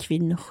Sverige,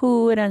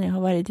 kvinnojouren, jag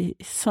har varit i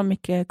så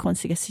mycket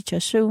konstiga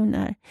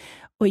situationer.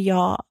 Och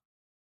jag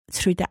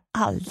trodde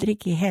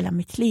aldrig i hela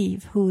mitt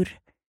liv hur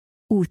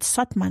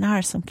utsatt man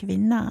är som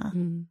kvinna.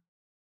 Mm.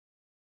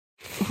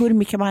 Hur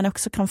mycket man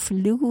också kan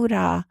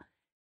förlora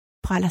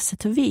på alla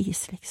sätt och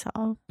vis.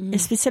 Liksom. Mm.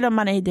 Speciellt om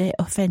man är i det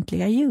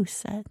offentliga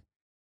ljuset.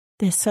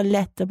 Det är så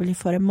lätt att bli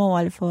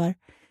föremål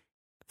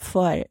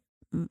för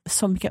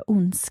så mycket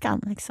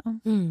ondskan.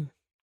 Liksom. Mm.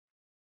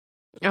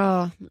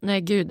 Ja,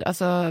 nej gud,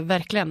 alltså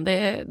verkligen,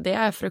 det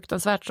är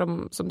fruktansvärt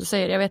som du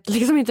säger. Jag vet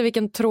liksom inte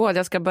vilken tråd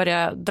jag ska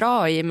börja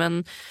dra i,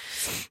 men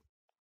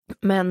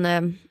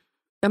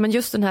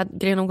just den här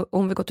grejen,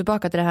 om vi går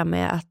tillbaka till det här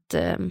med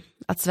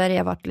att Sverige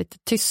har varit lite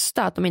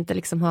tysta, att de inte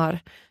liksom har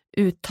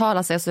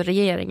uttalat sig, alltså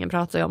regeringen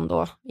pratar ju om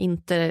då,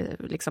 inte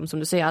liksom som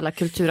du säger alla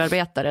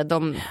kulturarbetare,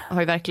 de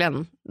har ju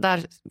verkligen,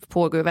 där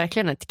pågår ju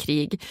verkligen ett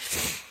krig.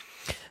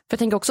 För jag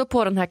tänker också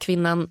på den här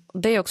kvinnan,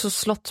 det är också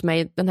slått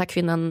mig, den här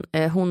kvinnan,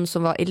 hon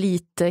som var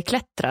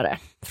elitklättrare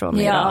från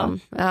Iran.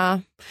 Ja,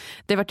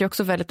 det var ju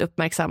också väldigt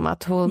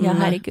uppmärksammat. Ja,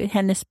 herregud,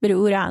 hennes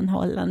bror är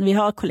anhållen. Vi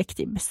har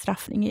kollektiv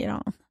bestraffning i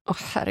Iran.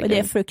 Herregud. Och det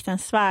är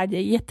fruktansvärt. Det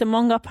är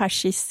jättemånga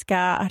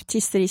persiska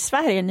artister i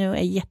Sverige nu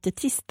är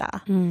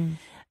jättetysta. Mm.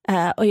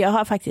 Och jag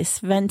har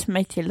faktiskt vänt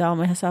mig till dem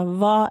och jag sa,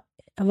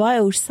 vad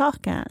är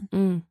orsaken?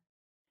 Mm.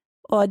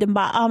 Och de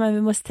bara, men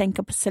vi måste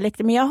tänka på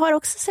släktingar. Men jag har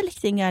också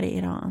släktingar i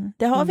Iran.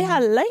 Det har vi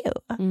alla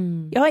ju.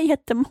 Mm. Jag har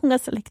jättemånga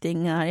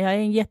släktingar. Jag har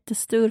en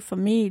jättestor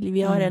familj.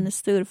 Vi har en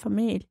stor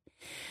familj.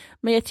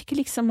 Men jag tycker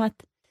liksom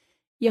att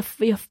jag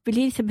blir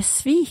lite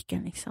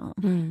besviken liksom.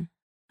 Mm.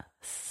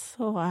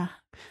 Så...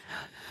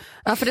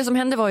 Ja, för det som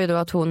hände var ju då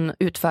att hon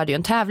utförde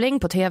en tävling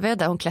på tv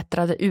där hon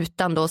klättrade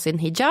utan då sin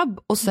hijab,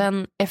 och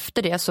sen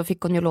efter det så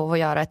fick hon ju lov att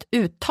göra ett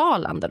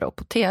uttalande då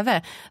på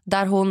tv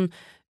där hon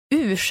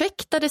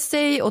ursäktade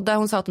sig och där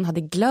hon sa att hon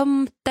hade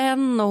glömt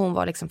den och hon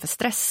var liksom för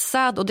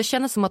stressad, och det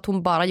kändes som att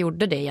hon bara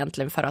gjorde det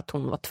egentligen för att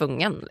hon var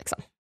tvungen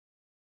liksom.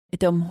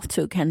 De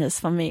tog hennes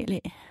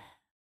familj.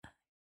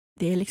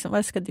 Det är liksom,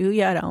 vad ska du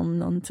göra om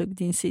någon tog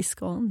din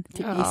syskon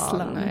till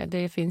Islam? Nej,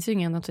 det finns ju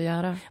ingen att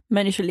göra.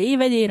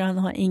 Människolivet i Iran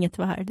har inget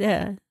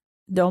värde.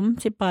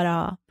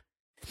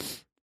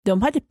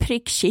 De hade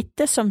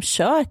prickskytte som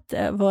sköt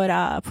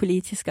våra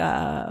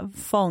politiska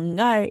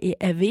fångar i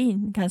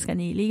Evin ganska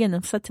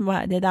nyligen. Så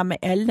det där med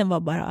elden var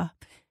bara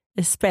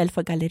ett spel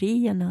för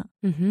gallerierna.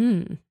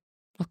 Mm-hmm.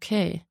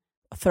 Okej. Okay.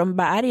 Från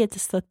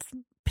berget stod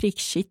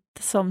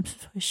prickskytte som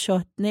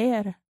sköt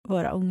ner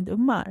våra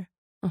ungdomar.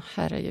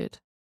 Herregud.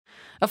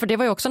 Ja, för det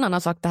var ju också en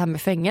annan sak det här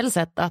med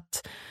fängelset,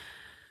 att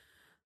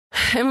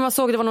man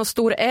såg det var någon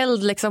stor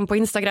eld liksom på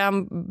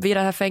Instagram vid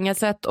det här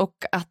fängelset, och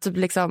att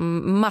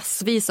liksom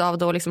massvis av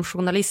då liksom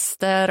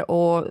journalister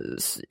och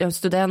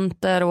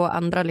studenter och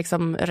andra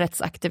liksom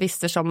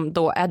rättsaktivister som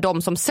då är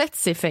de som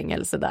sätts i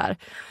fängelse där,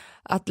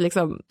 att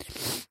liksom,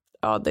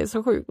 ja, det är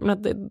så sjukt,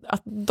 men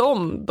att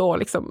de då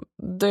liksom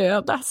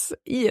dödas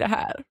i det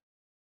här.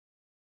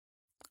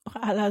 Och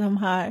alla de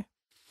här,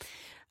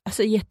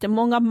 alltså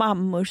jättemånga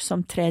mammor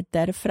som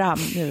träder fram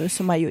nu,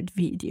 som har gjort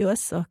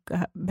videos och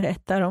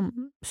berättar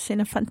om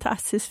sina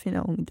fantastiskt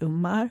fina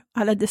ungdomar.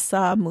 Alla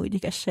dessa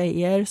modiga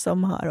tjejer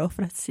som har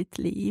offrat sitt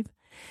liv.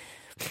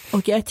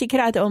 Och jag tycker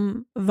att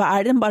om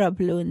världen bara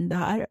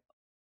blundar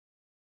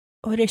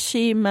och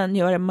regimen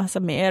gör en massa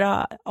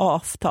mera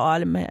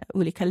avtal med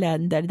olika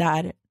länder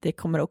där det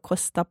kommer att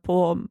kosta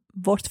på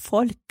vårt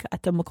folk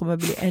att de kommer att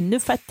bli ännu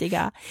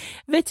fattiga.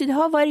 Vet du, det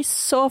har varit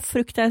så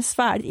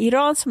fruktansvärt.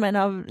 Iran som en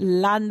av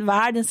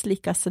världens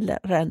rikaste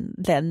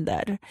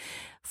länder.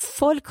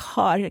 Folk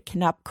har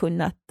knappt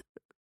kunnat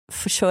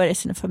försörja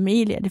sina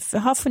familjer. Det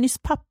har funnits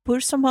pappor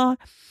som har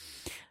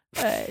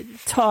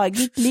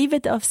tagit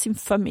livet av sin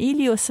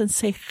familj och sen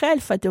sig själv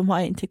för att de har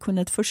inte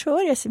kunnat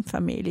försörja sin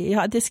familj. Jag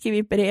hade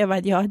skrivit brev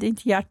att jag hade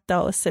inte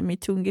hjärta och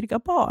semithungriga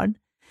barn.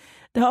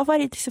 Det har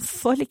varit,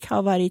 folk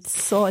har varit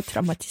så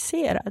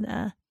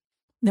traumatiserade.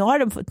 Nu har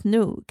de fått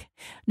nog.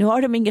 Nu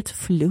har de inget att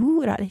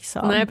förlora.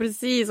 Liksom. Nej,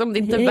 precis. Om det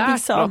inte är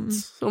värt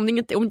något.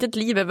 Om inte ett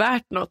liv är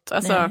värt något.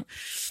 Alltså.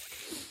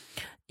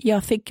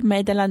 Jag fick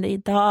meddelande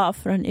idag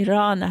från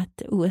Iran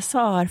att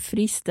USA har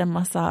fryst en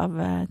massa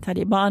av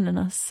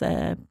talibanernas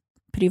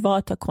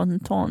privata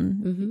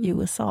konton i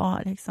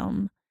USA.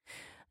 Liksom.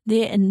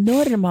 Det är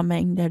enorma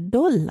mängder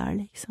dollar.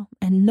 Liksom.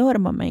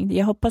 Enorma mängder.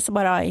 Jag hoppas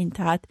bara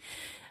inte att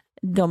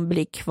de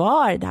blir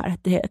kvar där,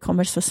 att det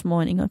kommer så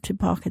småningom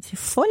tillbaka till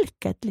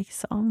folket.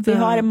 Liksom. Vi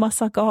har en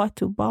massa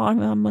gatubarn,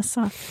 vi har en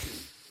massa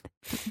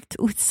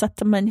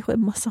utsatta människor,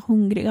 en massa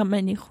hungriga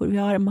människor, vi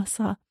har en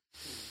massa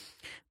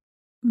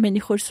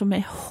människor som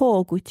är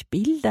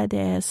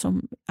högutbildade,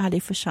 som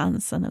aldrig får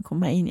chansen att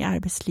komma in i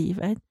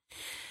arbetslivet.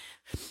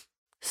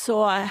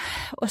 Så,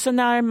 och så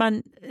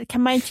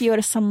kan man inte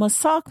göra samma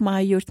sak man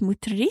har gjort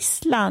mot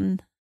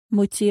Ryssland,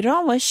 mot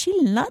Iran. Vad är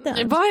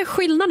skillnaden? Vad är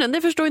skillnaden?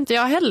 Det förstår inte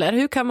jag heller.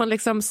 Hur kan man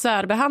liksom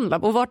särbehandla?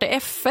 Och vart är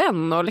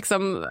FN? Och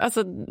liksom,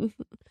 alltså,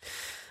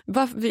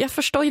 jag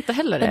förstår inte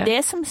heller det. Det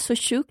är som så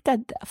sjukt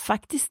att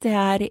faktiskt det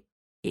är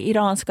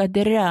iranska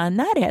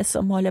drönare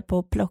som håller på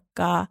att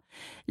plocka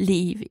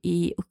liv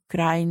i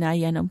Ukraina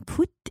genom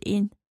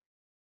Putin.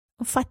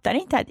 Och fattar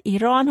inte att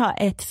Iran har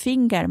ett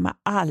finger med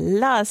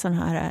alla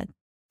sådana här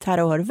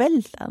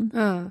terrorvälden.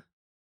 Ja.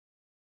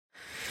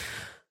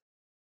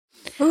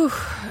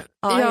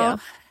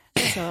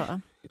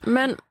 Så.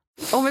 Men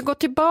om vi går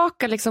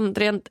tillbaka liksom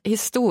rent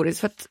historiskt,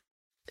 för att,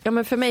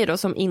 men för mig då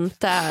som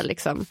inte är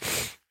liksom...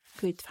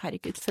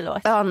 Herregud,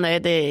 förlåt. Ja, nej,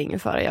 det är ingen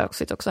fara. Jag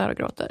sitter också här och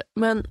gråter.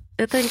 Men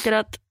jag tänker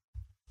att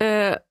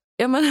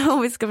men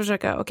om vi ska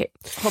försöka,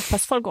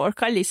 hoppas folk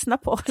orkar lyssna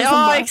på.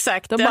 Ja,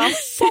 exakt. De bara,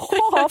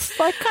 fuck off,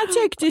 I can't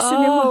take this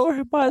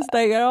anymore. Bara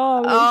stänger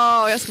av.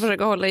 Ja, jag ska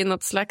försöka hålla in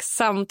något slags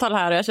samtal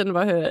här. Och jag känner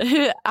bara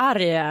hur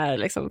arg jag är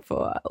liksom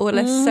på, och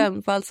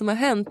ledsen på allt som har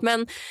hänt.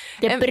 Men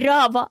det är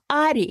bra att vara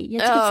arg.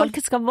 Jag tycker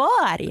folk ska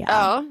vara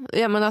arga.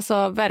 Ja, men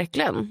alltså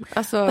verkligen.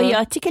 Alltså... Och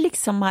jag tycker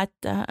liksom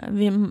att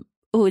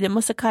de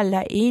måste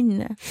kalla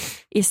in,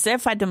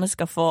 istället för att de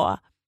ska få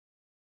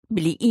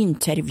bli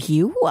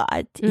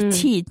intervjuad i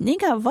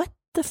tidningar. What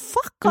the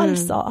fuck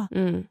alltså?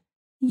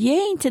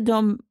 Ge inte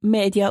dem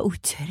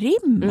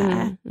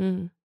mediautrymme.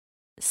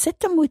 Sätt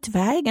dem mot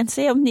vägen.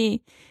 Se om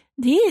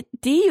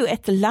det är ju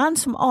ett land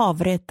som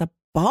avrättar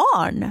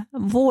barn.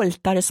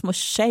 Våldtar små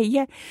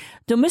tjejer.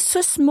 De är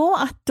så små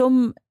att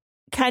de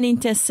kan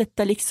inte ens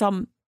sätta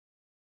liksom,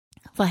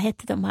 vad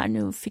heter de här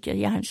nu? Fick jag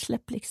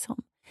hjärnsläpp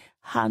liksom.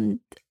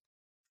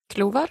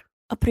 Klovar?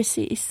 Ja,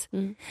 precis.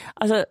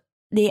 Alltså,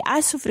 det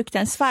är så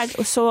fruktansvärt.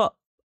 Och så,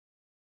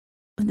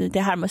 det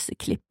här måste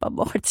klippa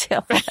bort.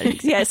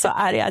 Jag är så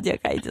arg att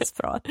jag kan inte ens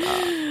prata.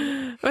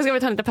 Men ska vi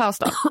ta lite paus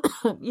då?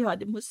 Ja,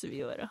 det måste vi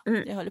göra.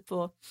 Jag håller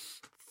på att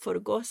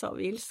förgås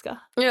av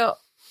ilska. Ja.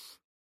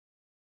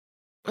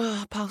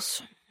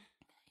 Paus.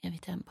 Jag vill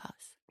ta en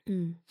paus.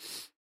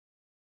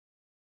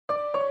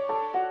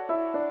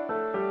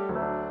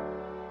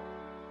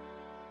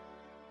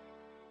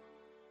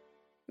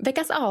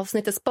 Veckans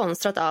avsnitt är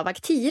sponsrat av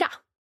Aktira.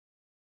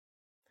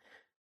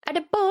 Är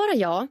det bara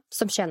jag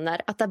som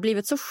känner att det har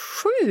blivit så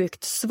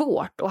sjukt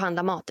svårt att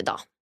handla mat idag?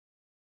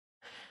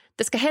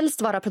 Det ska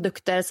helst vara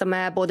produkter som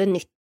är både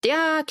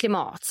nyttiga,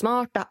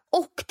 klimatsmarta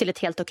och till ett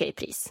helt okej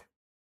pris.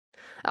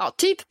 Ja,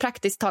 typ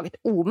praktiskt taget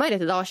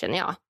omöjligt idag känner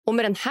jag. Och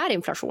med den här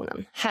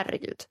inflationen,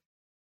 herregud.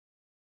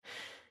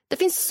 Det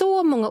finns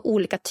så många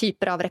olika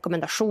typer av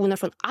rekommendationer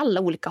från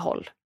alla olika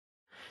håll.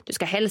 Du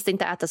ska helst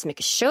inte äta så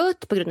mycket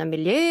kött på grund av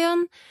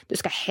miljön. Du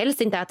ska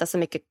helst inte äta så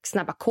mycket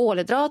snabba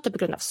kolhydrater på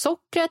grund av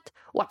sockret.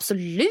 Och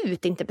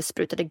absolut inte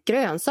besprutade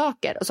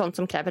grönsaker och sånt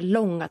som kräver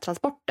långa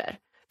transporter.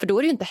 För då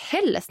är det ju inte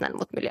heller snäll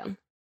mot miljön.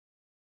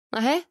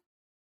 Nej,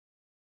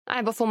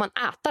 vad får man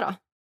äta då?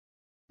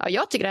 Ja,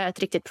 jag tycker det här är ett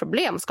riktigt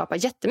problem och skapar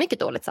jättemycket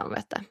dåligt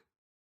samvete.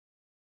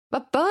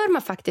 Vad bör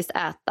man faktiskt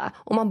äta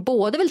om man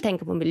både vill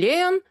tänka på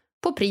miljön,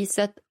 på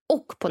priset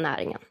och på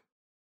näringen?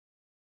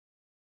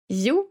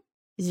 Jo,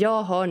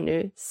 jag har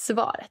nu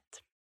svaret.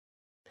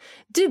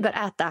 Du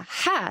bör äta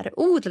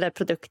härodlade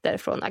produkter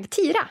från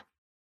Aktira.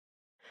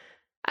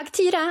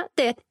 Aktira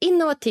är ett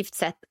innovativt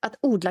sätt att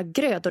odla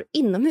grödor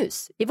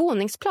inomhus i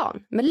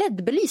våningsplan med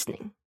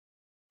LED-belysning.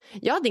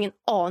 Jag hade ingen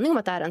aning om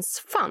att det här ens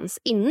fanns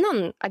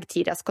innan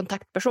Aktiras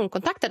kontaktperson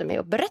kontaktade mig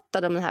och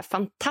berättade om den här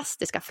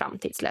fantastiska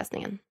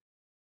framtidslösningen.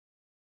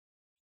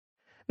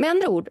 Med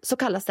andra ord så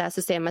kallas det här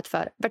systemet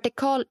för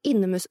vertikal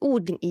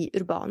inomhusodling i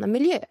urbana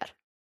miljöer.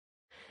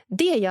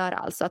 Det gör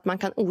alltså att man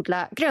kan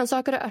odla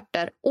grönsaker och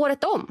örter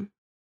året om.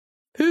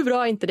 Hur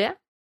bra är inte det?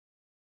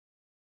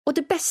 Och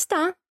det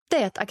bästa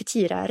är att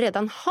Aktira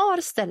redan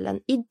har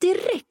ställen i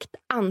direkt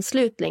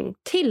anslutning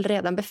till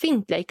redan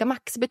befintliga ICA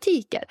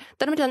Maxi-butiker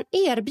där de redan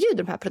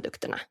erbjuder de här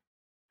produkterna.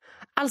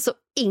 Alltså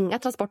inga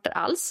transporter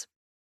alls.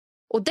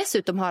 Och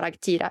dessutom har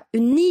Agtira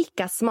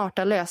unika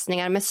smarta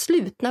lösningar med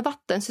slutna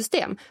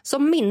vattensystem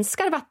som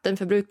minskar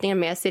vattenförbrukningen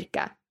med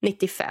cirka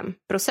 95%.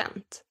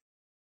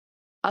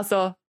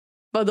 Alltså,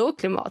 vadå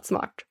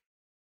klimatsmart?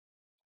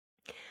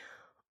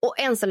 Och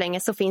än så länge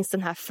så finns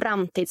den här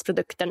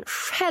framtidsprodukten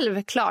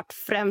självklart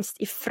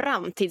främst i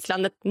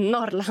framtidslandet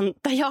Norrland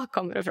där jag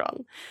kommer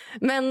ifrån.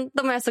 Men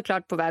de är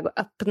såklart på väg att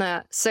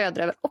öppna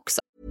söderöver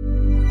också.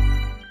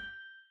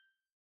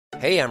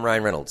 Hey, I'm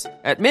Ryan Reynolds.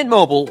 At Mint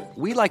Mobile,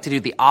 we like to do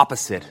the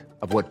opposite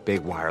of what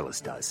Big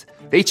Wireless does.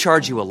 They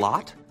charge you a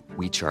lot,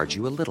 we charge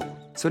you a little.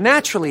 So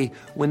naturally,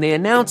 when they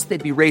announced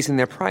they'd be raising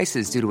their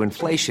prices due to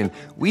inflation,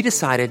 we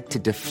decided to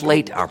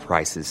deflate our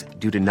prices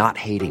due to not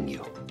hating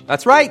you.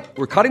 That's right.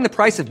 We're cutting the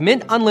price of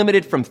Mint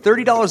Unlimited from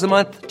 $30 a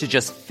month to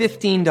just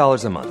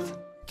 $15 a month.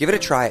 Give it a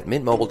try at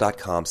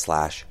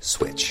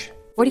mintmobile.com/switch.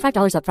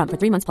 $45 up front for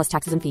 3 months plus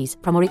taxes and fees.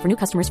 Promo rate for new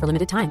customers for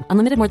limited time.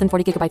 Unlimited more than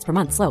 40 gigabytes per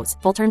month. Slows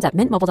full terms at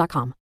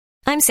mintmobile.com.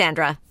 I'm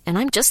Sandra, and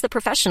I'm just the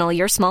professional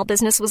your small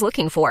business was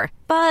looking for.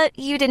 But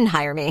you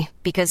didn't hire me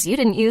because you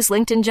didn't use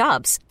LinkedIn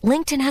Jobs.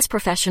 LinkedIn has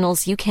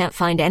professionals you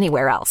can't find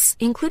anywhere else,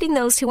 including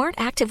those who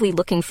aren't actively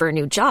looking for a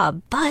new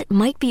job, but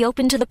might be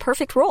open to the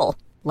perfect role,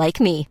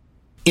 like me.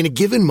 In a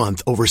given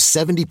month, over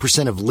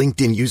 70% of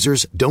LinkedIn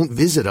users don't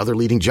visit other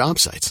leading job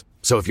sites.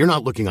 So if you're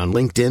not looking on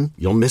LinkedIn,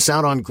 you'll miss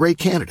out on great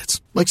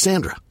candidates like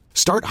Sandra.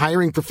 Start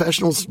hiring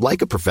professionals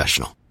like a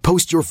professional.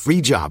 Post your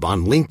free job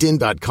on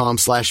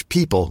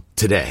linkedin.com/people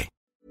today.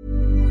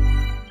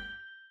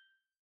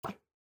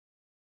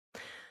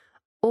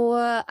 Och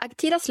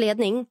Agtiras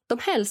ledning, de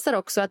hälsar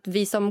också att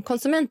vi som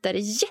konsumenter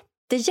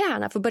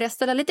jättegärna får börja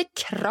ställa lite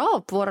krav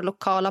på våra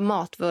lokala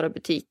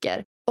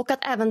matvarubutiker. Och att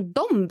även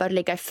de bör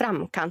ligga i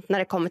framkant när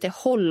det kommer till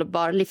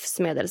hållbar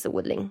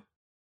livsmedelsodling.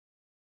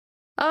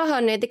 Ja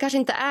hörni, det kanske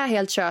inte är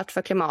helt kört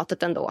för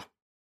klimatet ändå.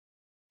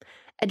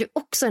 Är du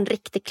också en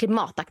riktig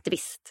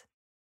klimataktivist?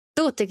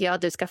 Då tycker jag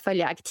att du ska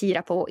följa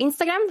Agtira på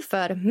Instagram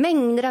för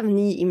mängder av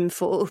ny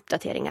info och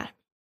uppdateringar.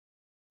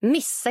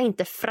 Missa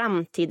inte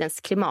framtidens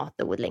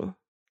klimatodling.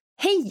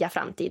 Heja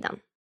framtiden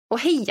och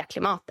heja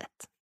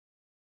klimatet.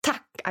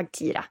 Tack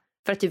Agtira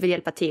för att du vill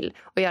hjälpa till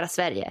och göra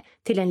Sverige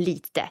till en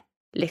lite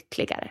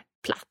lyckligare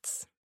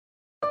plats.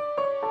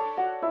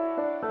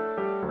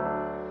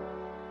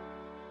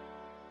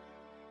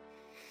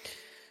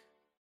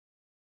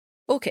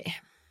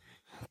 Okej.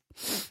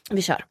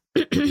 Vi kör.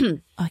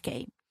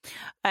 Okej.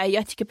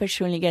 Jag tycker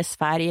personligen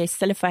Sverige,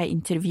 istället för att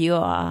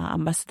intervjua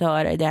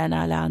ambassadörer, det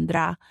ena eller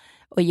andra,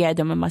 och ge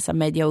dem en massa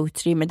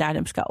medieutrymme där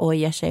de ska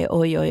oja sig,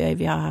 oj,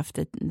 vi har haft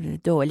en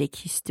dålig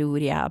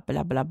historia,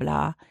 bla bla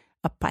bla,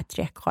 av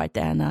patriarkat, det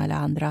ena eller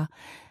andra.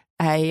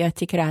 Jag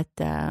tycker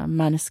att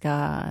man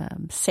ska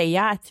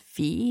säga att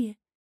vi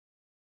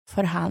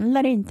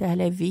förhandlar inte,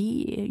 eller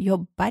vi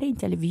jobbar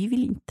inte, eller vi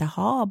vill inte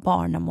ha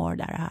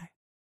barnamordare här.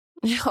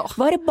 Ja.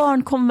 Var är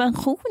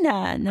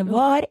barnkonventionen?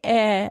 Var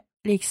är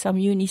liksom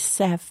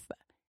UNICEF?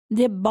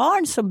 Det är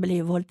barn som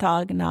blir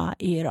våldtagna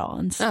i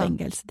Irans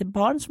fängelse. Det är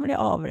barn som blir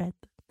avrättade.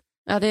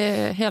 Ja, det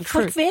är helt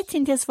sjukt. Folk vet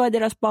inte ens vad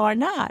deras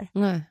barn är.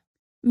 Nej.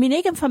 Min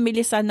egen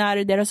familj sa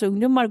när deras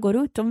ungdomar går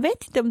ut, de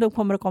vet inte om de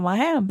kommer att komma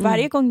hem.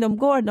 Varje gång de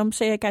går, de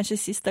säger kanske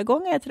sista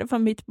gången jag träffar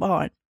mitt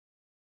barn.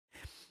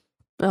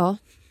 Ja.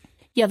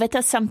 Jag vet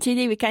att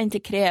samtidigt vi kan inte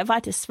kräva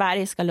att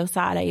Sverige ska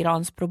lösa alla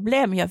Irans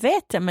problem. Jag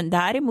vet det, men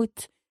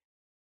däremot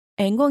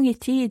en gång i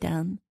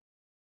tiden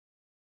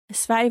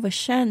Sverige var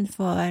känd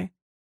för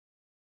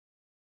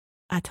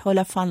att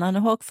hålla fanan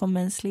hög för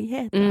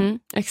mänskligheten.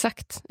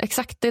 Exakt.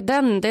 Det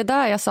är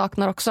där jag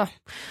saknar också.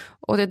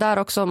 Och det är där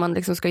också man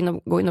liksom ska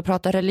gå in och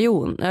prata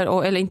religion.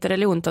 Eller inte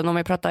religion, utan om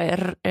vi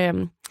pratar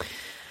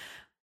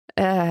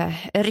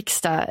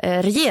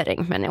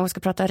regering. Men om vi ska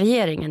prata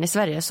regeringen i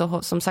Sverige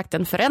så som sagt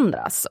den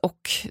förändras.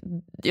 Och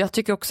jag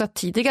tycker också att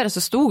tidigare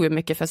så stod vi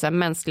mycket för så här,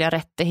 mänskliga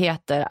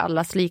rättigheter,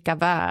 allas lika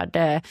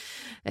värde.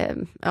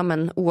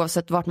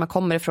 Oavsett vart man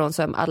kommer ifrån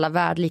så är alla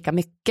värd lika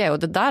mycket. Och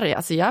det där,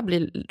 alltså jag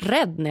blir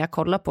rädd när jag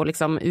kollar på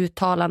liksom,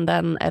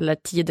 uttalanden eller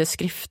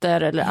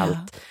tideskrifter eller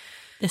allt.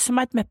 Det är som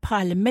att med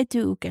Palme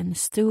dog en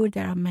stor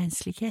del av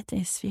mänskligheten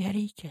i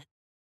Sverige.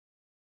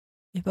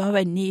 Vi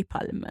behöver en ny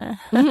Palme.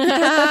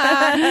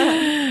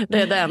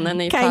 Det är den, en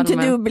ny kan Palme. Kan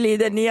inte du bli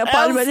den nya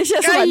Palme? Det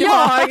känns som att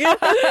jag?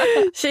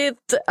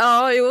 Shit,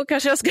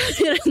 kanske jag ska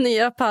bli den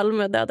nya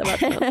Palme. Det hade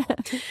varit något.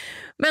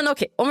 Men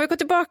okej, om vi går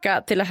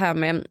tillbaka till det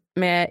här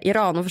med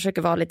Iran och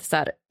försöker vara lite så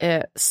här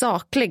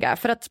sakliga.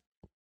 För att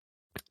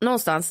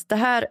någonstans, det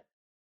här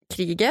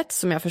kriget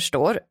som jag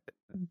förstår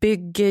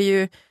bygger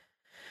ju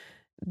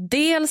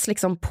dels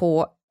liksom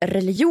på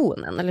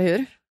religionen, eller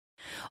hur?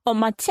 Om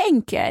man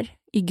tänker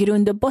i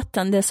grund och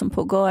botten det som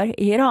pågår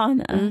i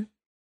Iran.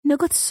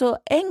 Något så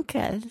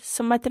enkelt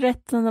som att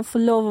rätten att få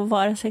lov att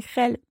vara sig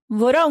själv.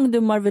 Våra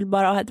ungdomar vill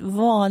bara ha ett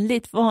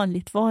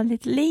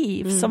vanligt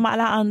liv som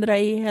alla andra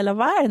i hela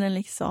världen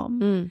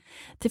liksom.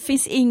 Det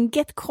finns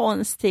inget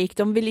konstigt.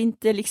 De vill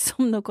inte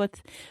liksom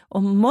något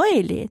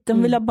omöjligt.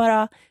 De vill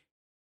bara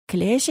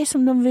klä sig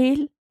som de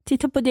vill.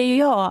 Titta på det och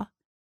jag.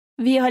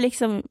 Vi har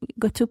liksom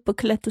gått upp och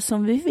klätt oss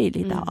som vi vill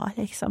idag.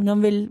 Liksom.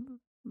 De vill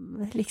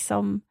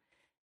liksom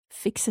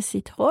fixa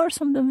sitt hår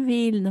som de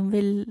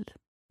vill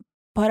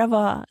bara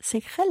vara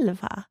sig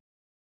själva.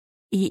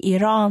 I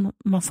Iran,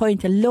 man får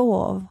inte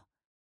lov.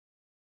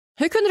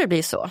 Hur kunde det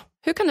bli så?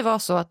 Hur kan det vara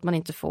så att man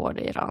inte får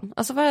det i Iran?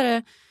 Alltså vad är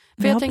det?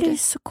 För jag tänker... blir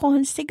så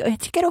konstigt. Och jag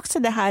tycker också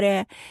det här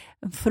är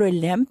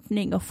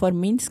förolämpning och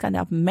förminskande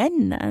av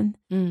männen.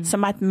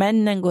 Som att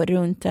männen går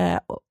runt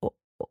och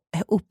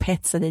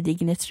upphetsade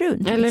dygnet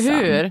runt. Eller liksom.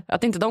 hur?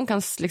 Att inte de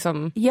kan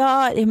liksom...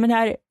 Ja, jag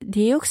menar,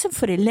 det är också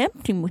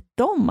förolämpning mot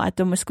dem. Att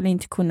de skulle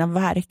inte kunna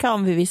verka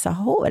om vi visar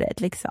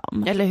håret.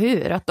 Liksom. Eller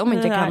hur? Att de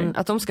inte kan...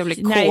 Att de ska bli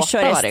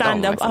kåta varje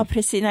gång. Liksom. Ja,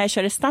 precis. När jag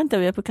kör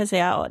stand-up, jag brukar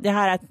säga det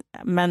här att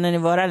männen i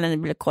våra länder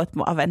blir kåta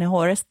av en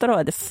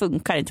hårstrå. Det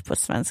funkar inte på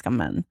svenska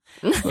män.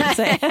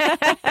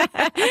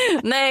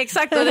 Nej,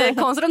 exakt. Och det är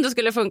konstigt om det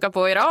skulle funka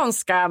på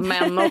iranska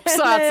män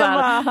också. Det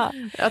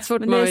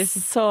är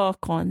så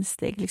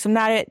konstigt.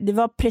 Liksom, det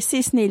var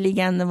precis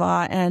nyligen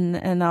var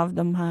en av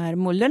de här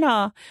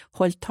mullorna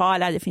hållit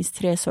tala. Det finns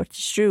 3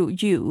 sorters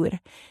djur.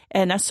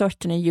 Ena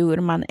sorten är djur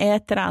man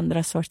äter,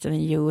 andra sorten är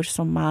djur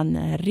som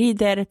man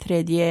rider,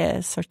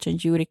 tredje sorten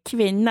djur är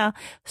kvinna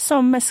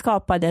som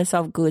skapades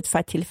av Gud för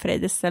att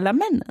tillfredsställa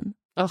männen.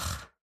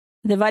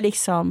 Det var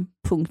liksom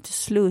punkt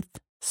slut.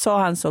 Så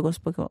han såg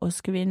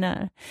oss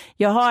kvinnor.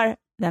 Jag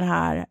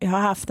har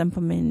haft den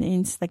på min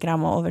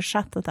Instagram och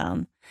översatt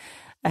den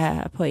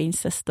på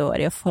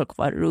Insta-story och folk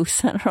var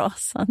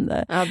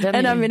rosenrasande. Ja,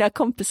 en av mina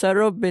kompisar,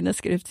 Robin, har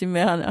skrivit till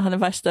mig, han är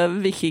värsta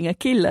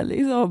vikingakillen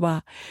liksom, och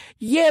bara,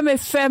 ge mig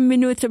 5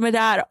 minuter med det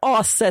här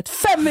aset,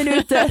 5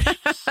 minuter!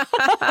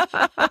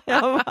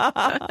 Jag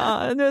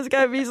bara, nu ska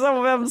jag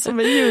visa vem som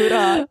är djur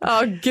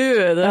här.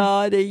 Gud.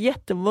 Ja, det är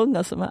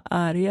jättemånga som är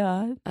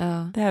arga.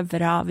 Ja. Det är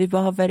bra, vi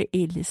behöver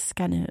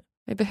ilska nu.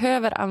 Vi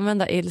behöver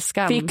använda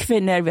ilskan. Vi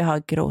kvinnor, vi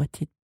har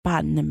gråtit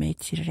banne mig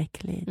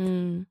tillräckligt.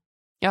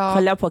 Ja.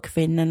 Kolla på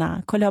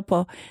kvinnorna, kolla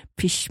på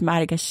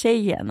pishmarga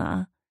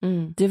tjejerna.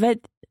 Du vet,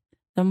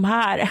 de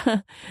här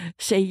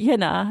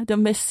tjejerna,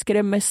 de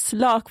skrämmer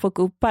slag på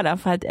gubbarna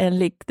för att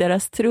enligt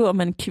deras tro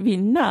om en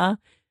kvinna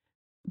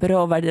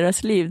berövar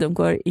deras liv, de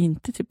går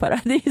inte till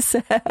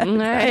paradiset.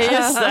 Nej,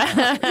 just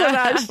det. De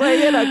här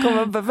tjejerna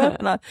kommer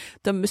beväpna.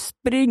 De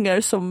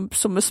springer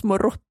som små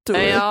råttor.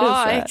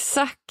 Ja,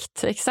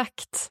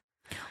 exakt.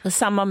 Och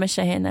samma med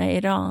tjejerna i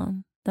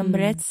Iran. De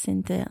berätts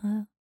inte.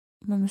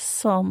 De är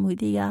så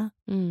modiga.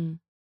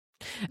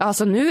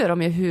 Alltså nu är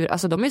de ju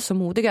de är så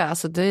modiga.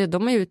 Alltså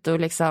de är ute och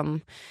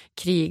liksom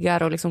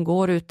krigar och liksom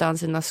går utan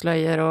sina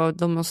slöjor och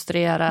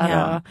demonstrerar.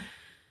 Ja.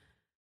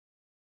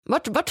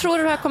 Vart tror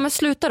du det här kommer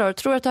sluta då?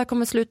 Tror du att det här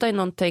kommer sluta i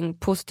någonting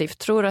positivt?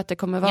 Tror du att det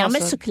kommer vara så? Ja,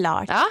 men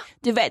såklart. Ja?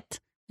 Du vet,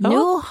 nu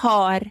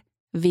har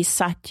vi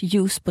satt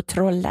ljus på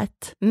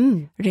trollet.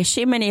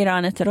 Regimen i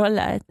Iran är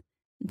trollet.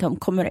 De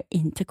kommer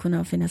inte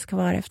kunna finnas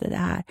kvar efter det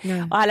här.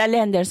 Ja. Och alla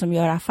länder som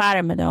gör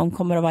affärer med dem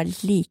kommer att vara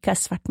lika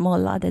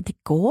svartmålade.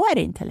 Det går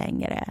inte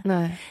längre.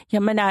 Nej.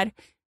 Jag menar,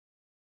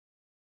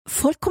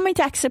 folk kommer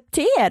inte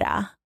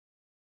acceptera.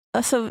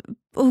 Alltså,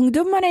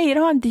 ungdomarna i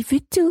Iran, det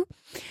vet du,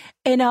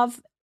 en av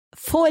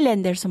få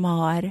länder som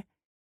har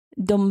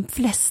de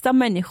flesta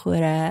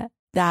människor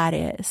där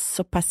är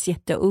så pass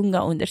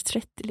jätteunga under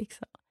 30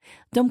 liksom.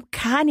 De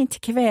kan inte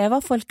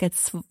kväva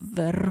folkets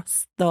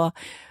röst och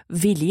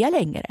vilja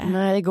längre.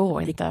 Nej, det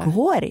går inte. Det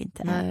går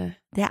inte. Nej.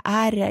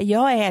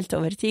 Jag är helt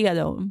övertygad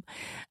om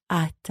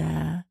att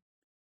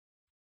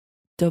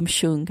de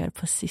sjunger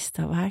på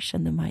sista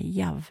versen, de här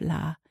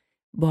jävla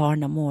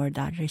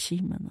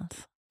barnamordarregimen.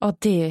 Alltså. Ja,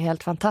 det är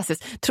helt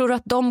fantastiskt. Tror du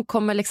att de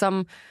kommer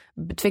liksom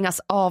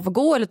tvingas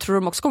avgå, eller tror du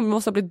de också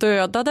måste bli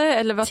dödade?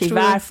 Eller vad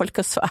tyvärr, tror du? folk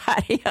är så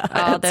arga.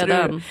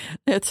 Ja,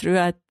 jag tror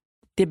att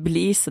det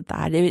blir så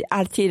där. Det är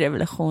alltid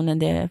revolutionen.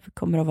 Det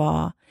kommer att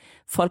vara...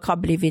 Folk har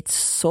blivit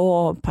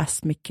så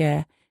pass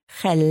mycket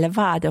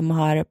själva. De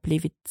har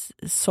blivit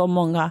så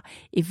många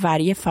i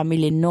varje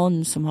familj.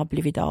 Någon som har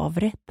blivit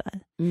avrättad.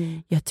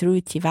 Jag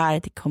tror tyvärr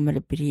att det kommer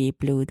att bli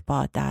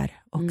blodbad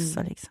där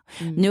också. Liksom.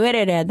 Nu är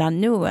det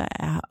redan nu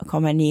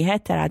kommer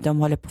nyheter att de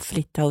håller på att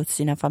flytta ut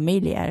sina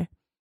familjer.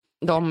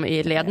 De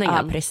i ledningen?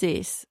 Ja,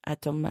 precis.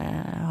 Att de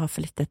har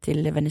flyttat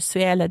till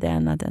Venezuela,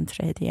 den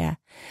tredje.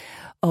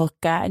 Och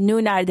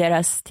nu när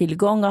deras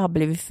tillgångar har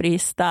blivit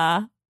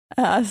frysta,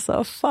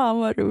 alltså fan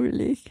vad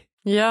roligt.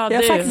 Ja, det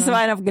jag faktiskt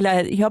var en av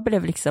glädje. Jag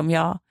blev liksom,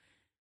 jag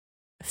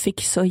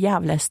fick så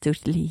jävla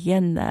stort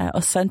leende.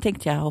 Och sen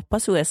tänkte jag,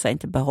 hoppas USA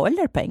inte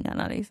behåller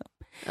pengarna liksom.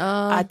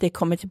 Att det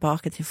kommer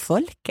tillbaka till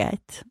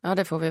folket. Ja,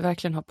 det får vi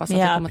verkligen hoppas att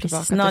det kommer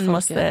tillbaka till folket. Någon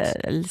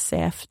måste se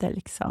efter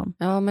liksom.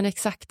 Ja, men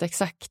exakt.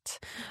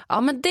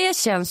 Ja, men det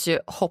känns ju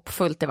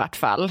hoppfullt i vart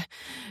fall.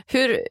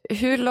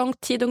 Hur lång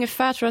tid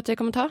ungefär tror du att det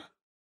kommer ta?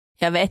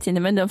 Jag vet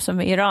inte, men de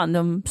som i Iran,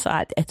 de sa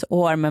att 1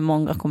 år, men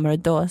många kommer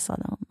att dö, sa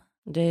de.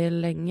 Det är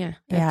länge.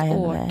 Ett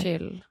år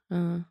till.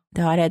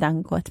 Det har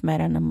redan gått mer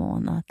än en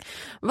månad.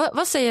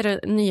 Vad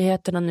säger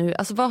nyheterna nu?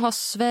 Alltså vad har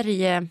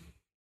Sverige...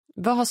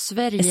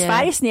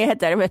 Sveriges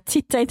nyheter, men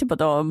titta inte på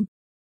dem.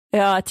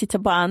 Ja, titta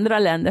på andra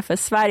länder, för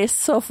Sverige är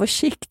så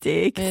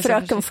försiktig.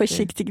 Fröken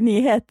försiktig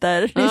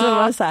nyheter. Liksom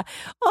var så här,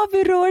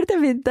 vi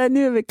rådde inte,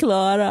 nu är vi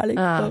klara.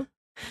 Liksom. Ja.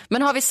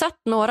 Men har vi satt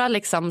några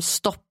liksom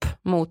stopp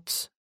mot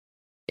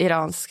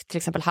iransk till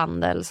exempel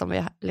handel som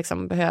vi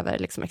liksom behöver,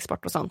 liksom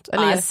export och sånt?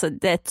 Eller? Alltså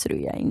det tror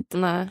jag inte.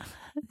 Nej.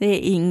 Det är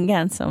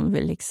ingen som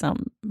vill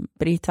liksom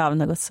bryta av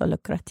något så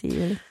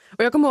lukrativt.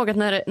 Och jag kommer ihåg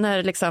att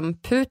när liksom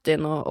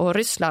Putin och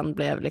Ryssland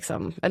blev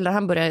liksom, eller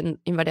han började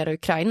invadera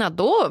Ukraina,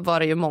 då var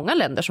det ju många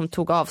länder som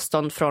tog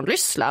avstånd från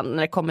Ryssland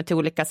när det kommer till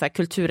olika så här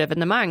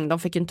kulturevenemang. De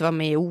fick inte vara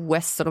med i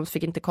OS och de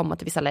fick inte komma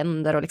till vissa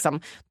länder och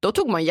liksom, då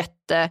tog man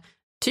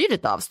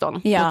jättetydligt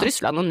avstånd mot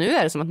Ryssland, och nu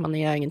är det som att man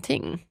gör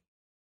ingenting.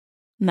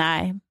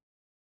 Nej,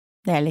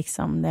 det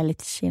är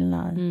lite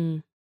skillnad.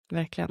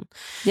 Verkligen.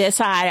 Det är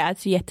så här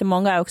att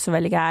jättemånga är också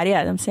väldigt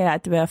arga. De säger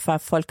att det är för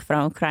folk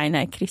från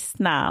Ukraina är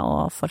kristna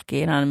och folk i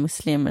Iran är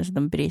muslimer, så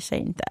de bryr sig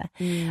inte.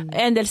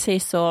 En del säger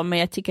så, men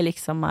jag tycker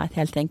liksom att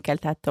helt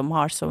enkelt att de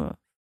har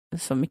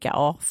så mycket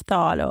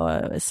avtal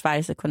och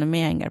Sveriges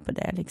ekonomi hänger på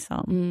det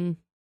liksom.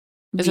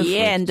 Vi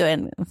är ändå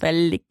en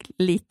väldigt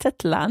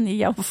litet land i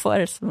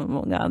jämförelse med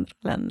många andra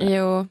länder.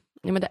 Jo,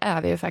 ja, men det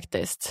är vi ju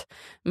faktiskt.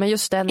 Men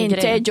just den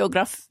inte grejen...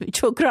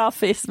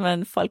 geografiskt,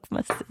 men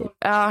folkmässigt.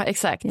 Ja,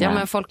 exakt. Ja,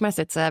 men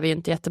folkmässigt så är vi ju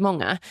inte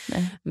jättemånga.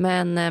 Nej.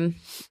 Men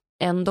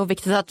ändå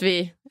viktigt att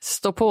vi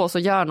står på oss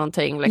och gör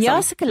någonting. Liksom.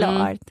 Ja,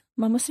 såklart.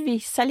 Man måste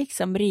visa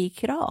liksom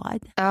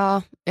rikrad.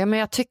 Ja, men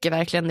jag tycker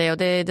verkligen det. Och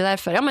det är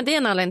därför, ja, men det är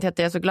en anledning till att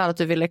jag är så glad att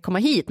du ville komma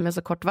hit med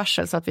så kort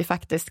varsel, så att vi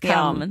faktiskt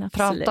kan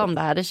prata om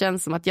det här. Det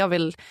känns som att jag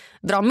vill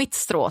dra mitt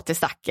strå till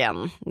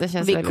stacken. Det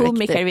känns vi komiker,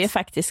 viktigt. Vi är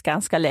faktiskt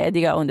ganska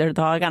lediga under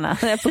dagarna.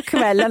 På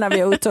kvällarna vi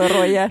är ute och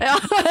rojar. Ja,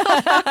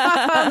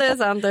 det är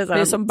sant. Det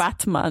är som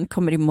Batman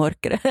kommer i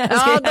mörkret.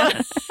 Ja,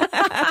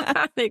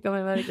 det kommer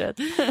i mörkret.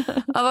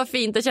 Ja, vad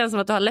fint. Det känns som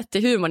att du har lätt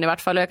till humorn i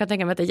vart fall. Och jag kan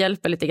tänka mig att det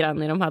hjälper lite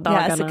grann i de här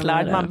dagarna. Ja,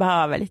 såklart. Man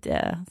behöver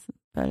lite.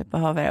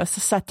 Och så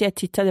satt jag och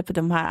tittade på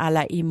de här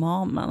alla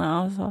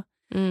imamerna och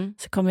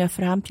så kom jag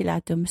fram till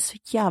att de är så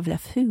jävla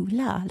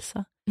fula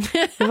alltså.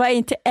 Det var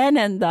inte en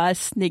enda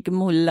snygg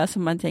mulla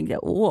som man tänkte,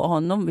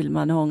 honom vill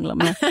man hångla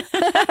med.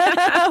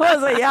 De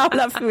var så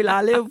jävla fula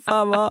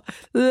allihopa.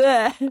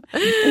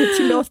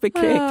 Tillåt mig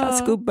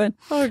kräkas gubben.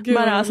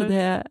 Men alltså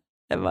det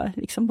var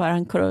liksom bara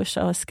en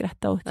kruscha och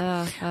skratta åt.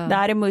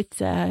 Däremot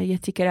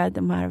jag tycker att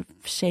de här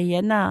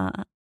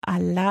tjejerna,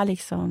 alla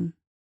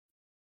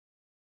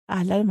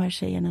de här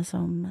tjejerna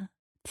som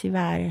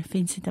tyvärr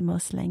finns inte med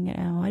oss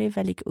längre, har är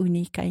väldigt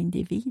unika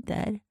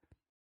individer.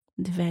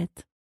 Du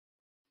vet,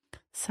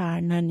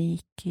 Sarna,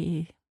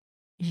 Niki,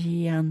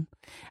 Gian,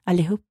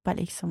 allihopa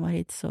liksom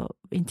varit så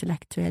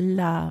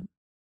intellektuella,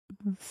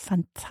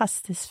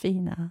 fantastiskt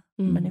fina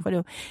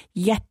människor.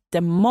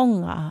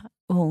 Jättemånga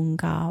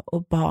unga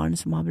och barn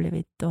som har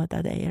blivit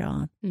dödade i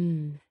Iran.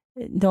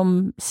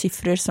 De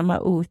siffror som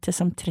är ute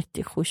som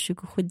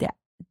 37-27,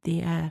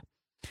 det är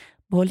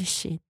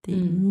bullshit. Det är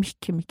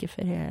mycket, mycket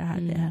för er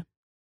här.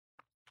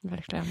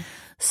 Verkligen.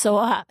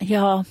 Så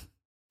jag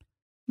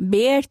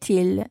ber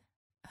till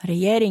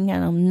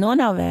regeringen, om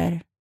någon av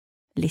er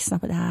lyssnar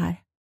på det här,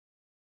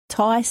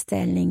 ta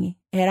ställning.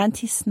 Er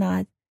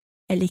tystnad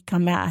är lika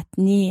med att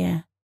ni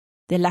är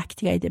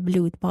delaktiga i det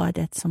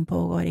blodbadet som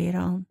pågår i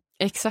Iran.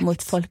 Exakt.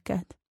 Mot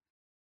folket.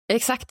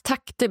 Exakt,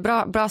 tack. Det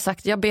är bra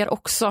sagt. Jag ber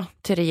också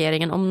till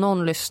regeringen, om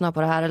någon lyssnar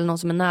på det här eller någon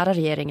som är nära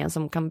regeringen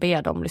som kan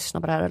be dem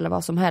lyssna på det här eller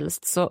vad som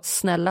helst, så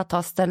snälla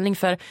ta ställning,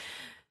 för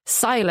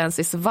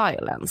silence is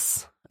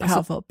violence.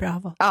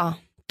 Bravo. Ja,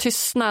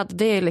 tystnad,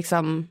 det är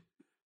liksom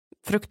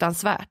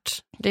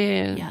fruktansvärt.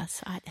 Ja,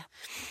 så är det.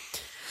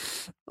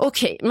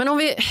 Okej, men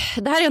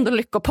det här är ändå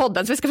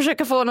Lyckopodden, så vi ska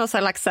försöka få någon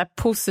slags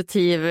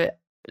positiv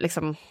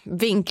liksom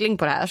vinkling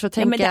på det här, så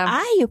tänker men det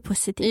är ju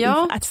positivt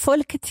att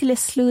folket till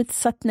slut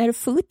satt ner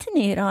foten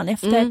i Iran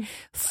efter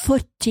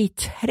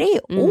 43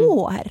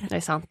 år. Det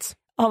är sant.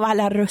 Av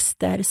alla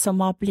röster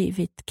som har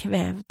blivit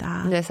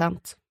kvävda. Det är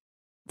sant.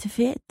 Du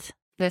vet.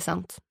 Det är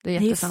sant. Det är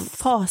jättesant. Det är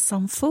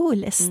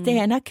fasanfull.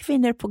 Stena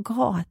kvinnor på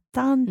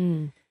gatan.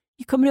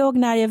 Jag kommer ihåg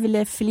när jag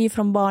ville fly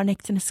från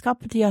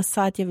barnäktenskapet och jag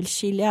sa att jag vill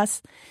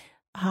skiljas.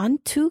 Han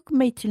tog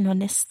mig till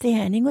någon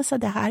stening och sa,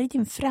 det här är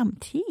din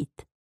framtid.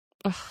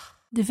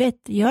 Du vet,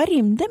 jag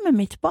rymde med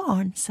mitt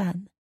barn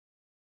sen.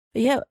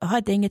 Jag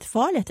hade inget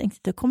val. Jag tänkte,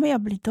 då kommer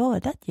jag bli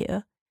dödad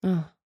ju.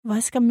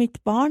 Var ska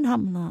mitt barn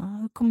hamna?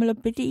 Hur kommer det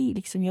bli?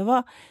 Liksom, jag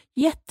var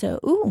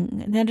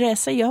jätteung. Den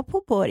resa jag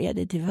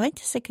påbörjade, det var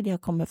inte säkert att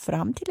jag kommer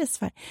fram till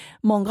Sverige.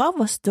 Många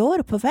av oss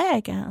dör på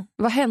vägen.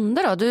 Vad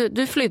hände då?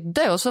 Du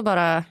flydde och så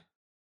bara...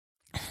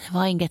 Det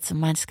var inget som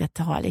man ska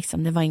ta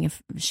liksom. Det var ingen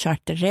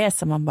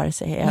charterresa man bara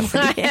säger.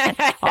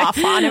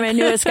 Fan, men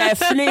nu ska jag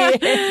fly.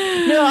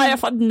 Nu har jag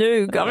fått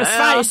nog av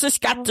Sveriges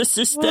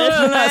skattesystem.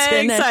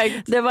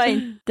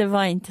 Det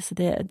var inte så.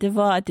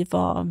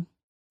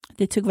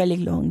 Det tog väldigt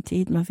lång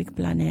tid. Man fick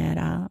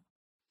planera.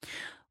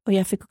 Och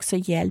jag fick också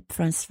hjälp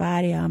från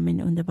Sverige.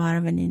 Min underbara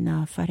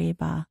väninna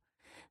Fariba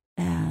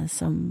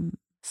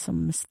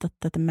som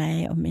stöttade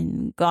mig, och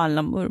min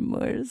galna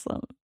mormor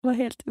som var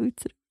helt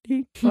otrolig.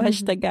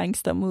 Värsta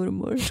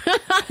gangstermormor.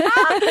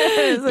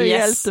 Så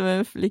hjälpte mig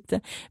med flytta.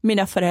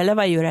 Mina föräldrar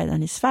var ju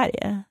redan i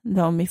Sverige.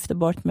 De gifte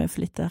bort mig och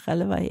flyttade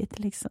själva hit.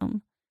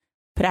 Liksom.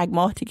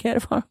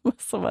 Pragmatiker,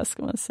 så vad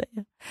ska man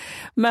säga.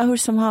 Men hur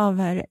som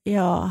haver,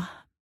 ja.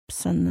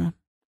 Sen,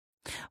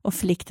 och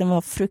flykten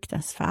var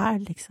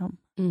fruktansvärd. Liksom.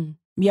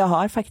 Jag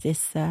har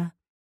faktiskt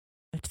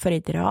ett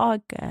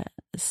föredrag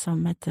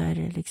som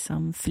heter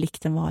liksom,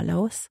 Flykten var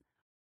lås.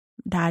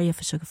 Där jag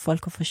försöker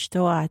folk att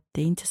förstå att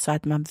det är inte så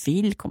att man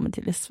vill komma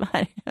till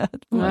Sverige.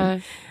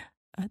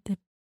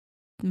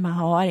 Man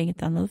har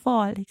inget annat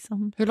val.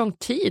 Liksom. Hur lång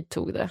tid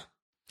tog det?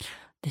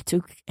 Det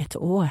tog ett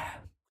år.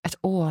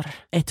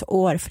 Ett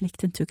år.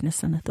 Flykten tog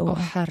nästan ett år.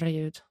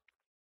 Herregud.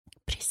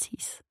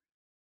 Precis.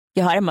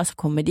 Jag har en massa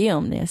komedi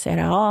om det. Jag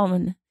säger,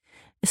 men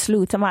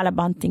sluta med alla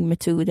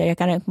bantingmetoder. Jag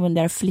kan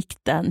rekommendera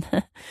flykten.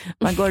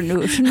 Man går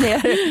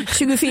ner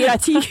 24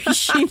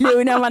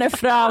 kilo när man är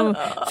fram.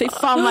 Fy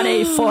fan, man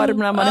är i form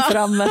när man är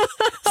framme.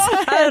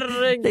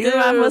 Herregud.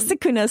 Man måste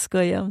kunna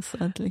skoja om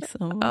sånt.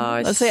 Liksom.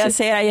 Och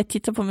så jag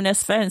tittar på mina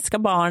svenska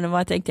barn och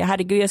jag tänkte,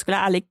 herregud, jag skulle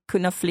aldrig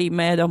kunna fly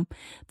med dem.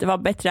 Det var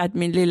bättre att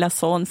min lilla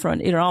son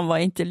från Iran var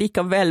inte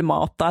lika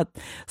välmatad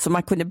så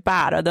man kunde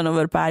bära den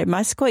över berg.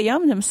 Man skojar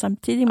om dem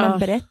samtidigt. Man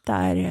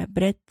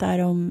berättar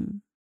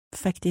om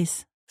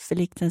faktiskt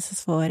flyktens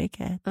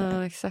svårigheter.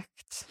 Ja,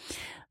 exakt.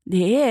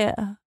 Det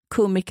är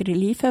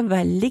komikerliv är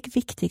väldigt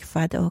viktigt för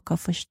att öka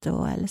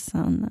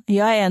förståelsen.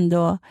 Jag är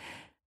ändå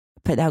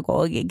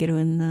pedagog i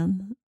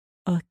grunden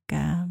och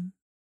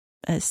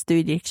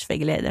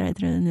studievägledare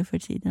tror jag nu för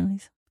tiden.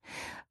 Liksom.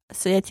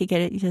 Så jag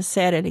tycker, jag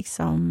ser det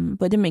liksom,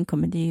 både min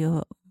komedi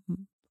och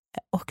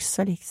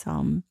också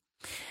liksom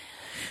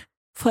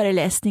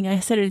föreläsningar.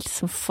 Jag ser det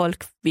som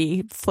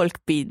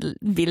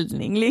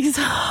folkbildning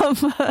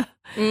liksom.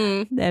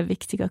 Det är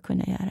viktigt att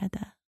kunna göra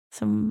det.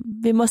 Så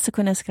vi måste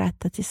kunna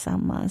skratta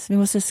tillsammans. Vi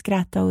måste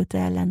skratta ut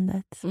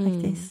eländet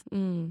faktiskt.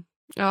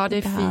 Ja, det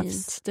är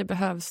fint. Det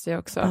behövs det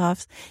också.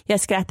 Jag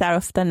skrattar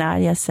ofta när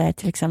jag ser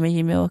till exempel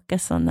Jimmy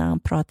Åkesson när han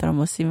pratar om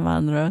oss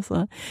invandrare.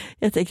 Så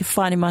jag tänker,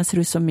 fan, man ser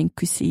ut som min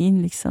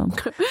kusin liksom.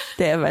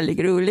 Det är väldigt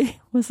roligt.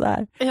 Och så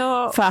här.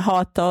 Ja. För att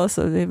hata oss,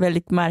 och det är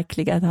väldigt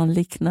märkligt att han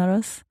liknar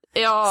oss.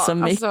 Ja, så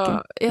mycket.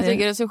 Alltså, jag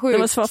tycker det är så sjukt. Det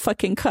måste vara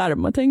fucking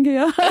karma, tänker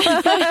jag.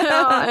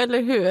 Ja,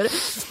 eller hur?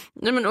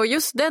 Nej, men, och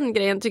just den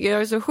grejen tycker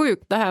jag är så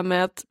sjukt. Det här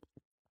med att,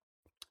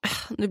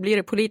 nu blir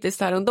det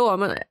politiskt här ändå,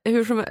 men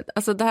hur som,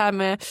 alltså det här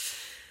med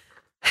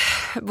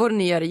vår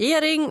nya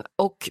regering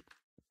och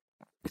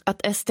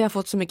att SD har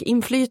fått så mycket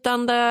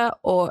inflytande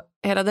och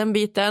hela den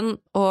biten.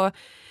 Och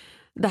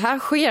det här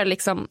sker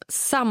liksom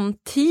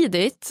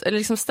samtidigt, eller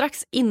liksom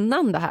strax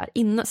innan det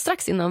här,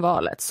 strax innan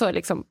valet, så är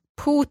liksom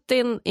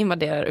Putin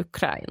invaderar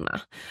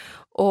Ukraina.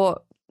 Och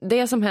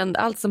det som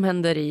händer, allt som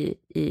händer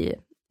i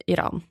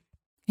Iran.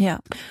 Ja.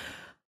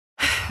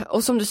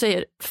 Och som du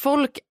säger,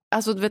 folk,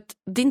 alltså du vet,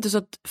 det är inte så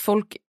att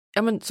folk,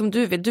 ja men som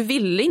du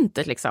vill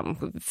inte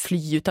liksom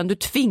fly, utan du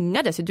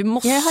tvingades, du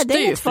måste ju fly. Jag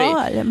hade inget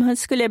val, man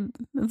skulle,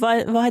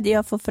 vad hade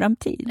jag för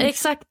framtid?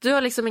 Exakt, du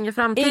har liksom ingen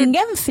framtid.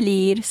 Ingen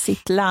flyr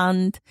sitt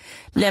land,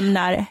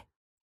 lämnar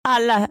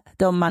alla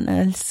de man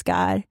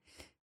älskar,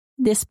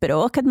 det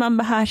språket man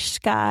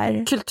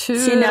behärskar,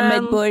 kulturen, sina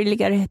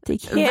medborgerliga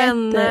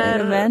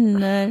rättigheter,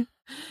 vänner.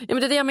 Ja, men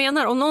det är det jag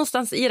menar. Och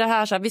någonstans i det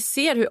här, så här, vi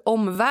ser hur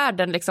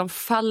omvärlden liksom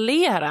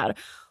fallerar.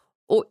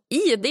 Och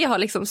i det har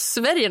liksom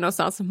Sverige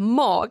någonstans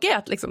mage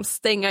att liksom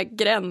stänga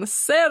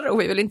gränser,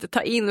 och vi vill inte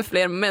ta in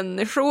fler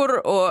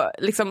människor, och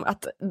liksom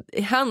att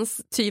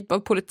hans typ av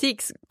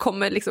politik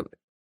kommer liksom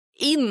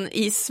in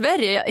i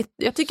Sverige.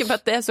 Jag tycker bara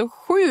att det är så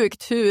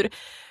sjukt hur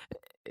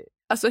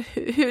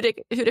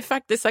det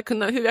faktiskt har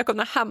kunnat, hur jag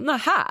kunnat hamna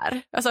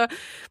här. Alltså,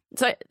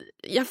 så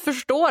jag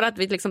förstår att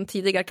vi liksom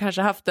tidigare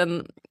kanske haft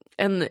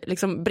en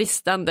liksom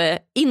bristande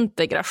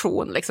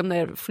integration liksom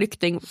när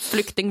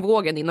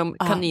flyktingvågen inom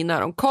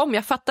kaninöron kom.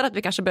 Jag fattar att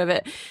vi kanske behöver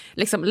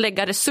liksom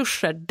lägga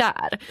resurser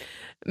där.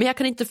 Men jag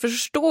kan inte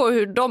förstå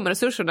hur de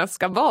resurserna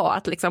ska vara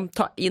att liksom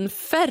ta in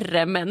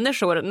färre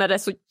människor när det är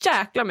så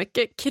jäkla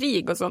mycket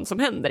krig och sånt som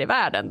händer i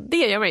världen. Det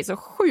gör mig så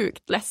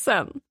sjukt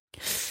ledsen.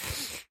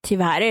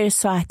 Tyvärr är det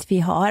så att vi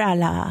har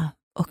alla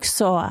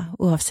också,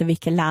 oavsett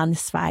vilket land,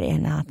 Sverige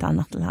eller ett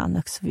annat land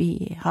också,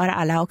 vi har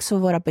alla också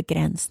våra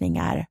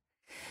begränsningar.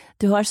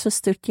 Du har så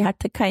stort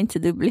hjärta, kan inte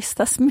du bli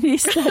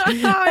statsminister?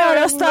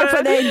 Jag röstar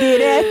på dig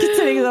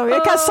direkt. Liksom.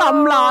 Jag kan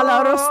samla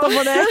alla och rösta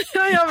på dig.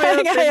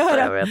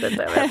 Jag vet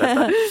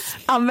inte.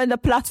 Använda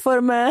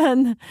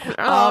plattformen.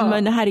 Ja,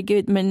 men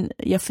herregud, men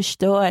jag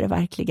förstår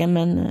verkligen.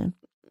 Men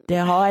det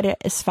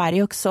har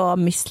Sverige också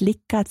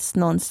misslyckats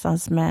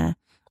någonstans med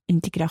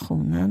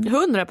integrationen.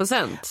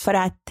 100%. För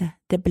att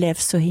det blev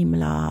så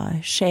himla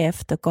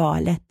skevt och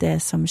galet det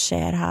som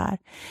sker här.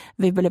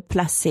 Vi blev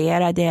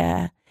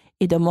placerade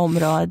i de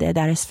områden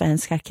där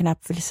svenskar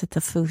knappt vill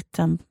sätta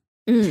foten.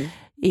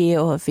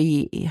 Och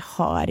vi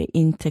har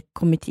inte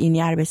kommit in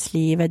i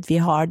arbetslivet. Vi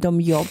har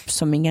de jobb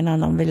som ingen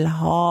annan vill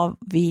ha.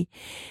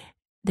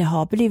 vi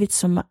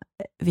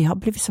har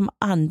blivit som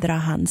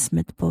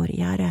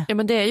andrahandsmedborgare. Ja,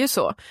 men det är ju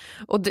så.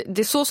 Och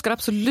det så ska det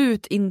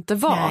absolut inte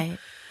vara. Nej.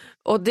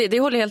 Och det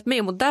håller jag helt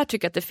med om, och där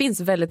tycker jag att det finns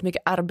väldigt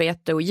mycket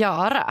arbete att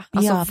göra.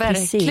 Alltså ja,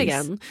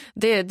 verkligen.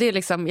 Det är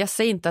liksom, jag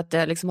säger inte att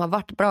det liksom har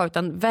varit bra,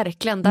 utan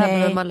verkligen där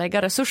behöver man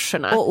lägga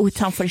resurserna. Och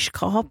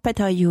utanförskapet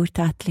har gjort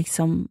att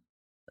liksom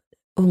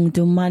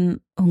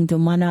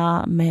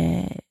ungdomarna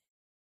med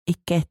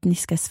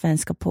icke-etniska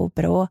svenska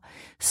påbrå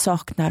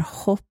saknar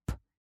hopp,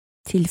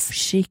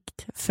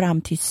 tillförsikt,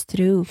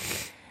 framtidstro.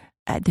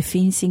 Det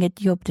finns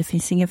inget jobb, det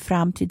finns ingen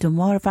framtid. De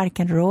har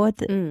varken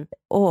råd att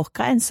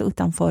åka ens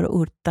utanför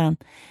orten.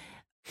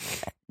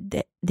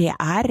 Det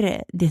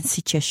är den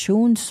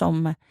situation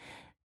som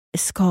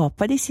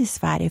skapades i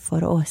Sverige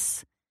för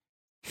oss.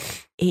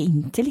 Är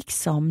inte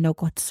liksom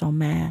något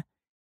som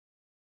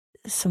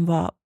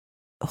var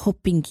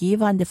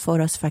hoppingivande för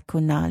oss för att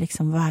kunna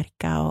liksom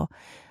verka och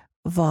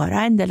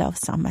vara en del av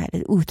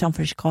samhället.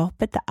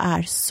 Utanförskapet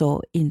är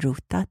så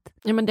inrotat.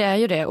 Ja, men det är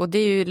ju det, och det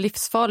är ju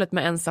livsfarligt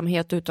med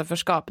ensamhet och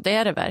utanförskap, det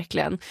är det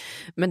verkligen.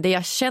 Men det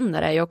jag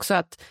känner är ju också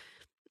att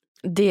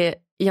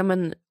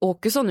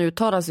Åkesson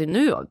uttalar sig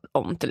nu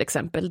om till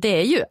exempel,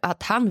 det är ju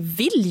att han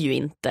vill ju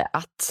inte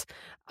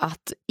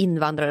att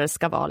invandrare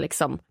ska vara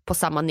liksom på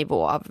samma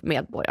nivå av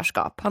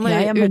medborgarskap. Han har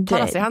ju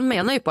uttalat sig, han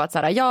menar ju på att så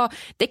här,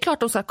 det är klart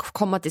de ska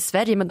komma till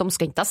Sverige, men de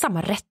ska inte ha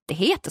samma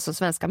rättigheter som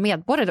svenska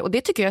medborgare, och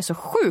det tycker jag är så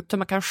sjukt hur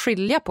man kan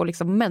skilja på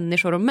liksom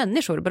människor och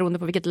människor beroende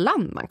på vilket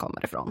land man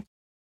kommer ifrån.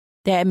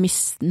 Det är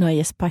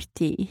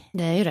missnöjesparti.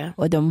 Det är ju det.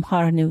 Och de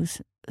har nu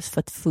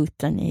fått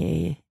foten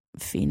i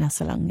fina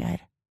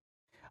salonger.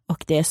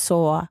 Och det är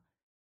så,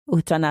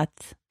 utan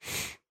att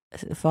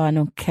vara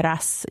någon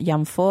krass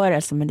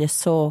jämförelse, men det är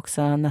så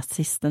också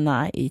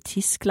nazisterna i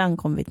Tyskland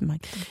kom vid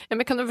makten. Ja,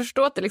 men kan du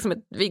förstå att det liksom,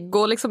 vi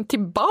går liksom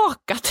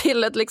tillbaka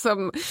till ett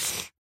liksom...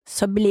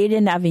 Så blir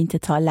det när vi inte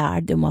tar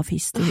lärdom av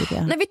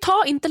historia. Nej, vi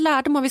tar inte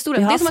lärdom av historia.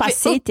 Vi har det är som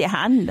facit i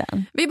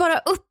handen. Vi bara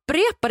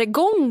upprepar det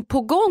gång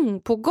på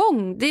gång på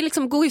gång. Det är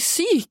liksom går i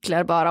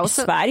cykler bara. Och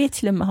så... Sverige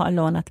till och med har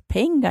lånat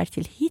pengar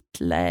till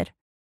Hitler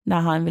när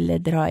han ville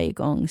dra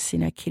igång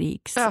sina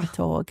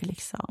krigståg.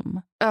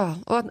 Liksom.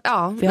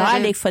 Vi har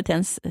aldrig fått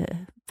ens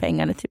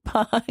pengarna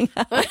tillbaka.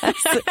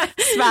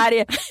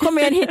 Sverige, kom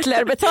igen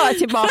Hitler, betala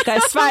tillbaka.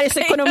 Sveriges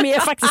ekonomi är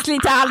faktiskt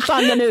lite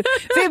haltande nu.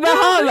 Vi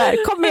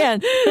behöver, kom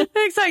igen.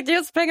 Exakt,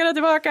 just pengarna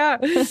tillbaka.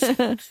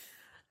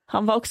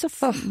 Han var också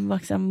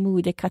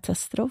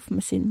modekatastrof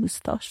med sin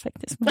mustasch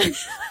faktiskt.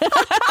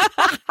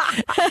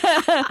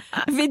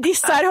 Vi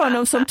dissar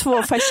honom som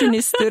två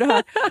fascionister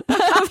här.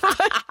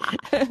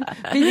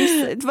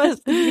 Det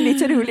var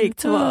lite roligt,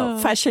 två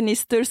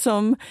fascionister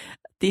som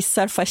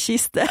dissar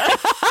fascister.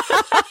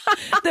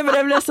 Det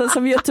blev nästan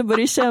som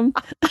Göteborgskämt.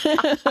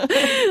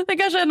 Det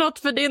kanske är något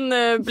för din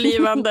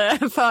blivande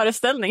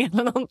föreställning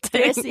eller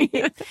någonting.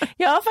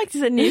 Jag har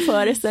faktiskt en ny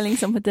föreställning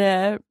som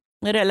heter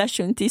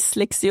relation till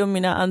dyslexi och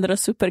mina andra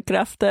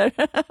superkrafter.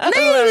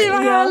 Nej,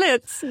 vad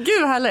härligt!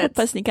 Gud, härligt!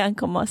 Hoppas ni kan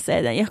komma och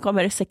se den. Jag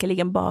kommer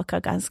säkerligen baka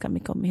ganska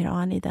mycket om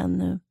Iran i den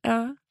nu.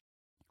 Ja.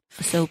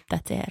 Och så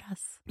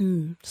uppdateras.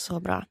 Så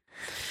bra.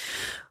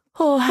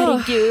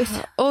 Herregud.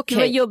 Okay.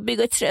 Det var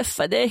jobbigt att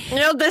träffa dig.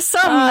 Ja,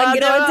 detsamma.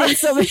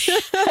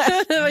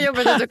 Det var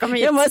jobbigt att du kom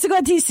hit. Jag måste gå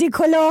till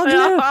psykolog nu.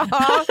 Ja,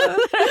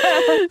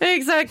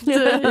 exakt.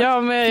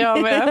 Jag med.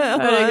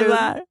 Herregud.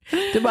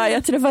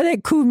 Jag träffade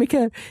en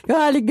komiker. Jag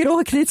har aldrig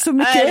gråtit så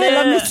mycket i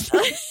hela mitt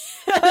liv.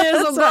 Det är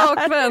så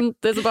bakvänt.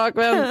 Det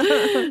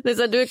är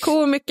så, du är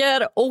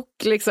komiker och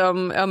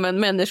liksom,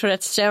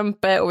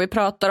 människorättskämpe, och vi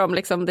pratar om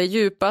liksom det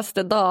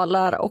djupaste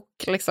dalar, och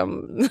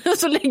liksom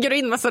så lägger du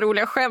in massa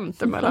roliga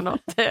skämt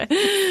emellanåt.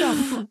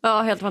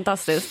 Ja, helt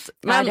fantastiskt.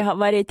 Men det har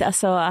varit det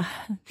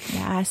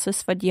är så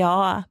svårt.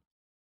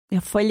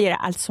 Jag följer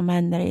allt som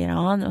händer i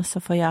Iran, och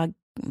så får jag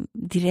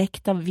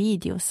direkta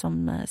videos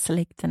som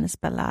släkten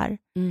spelar.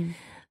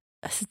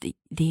 Alltså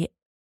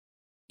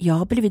jag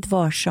har blivit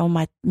varse om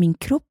att min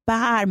kropp är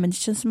här, men det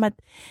känns som att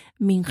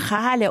min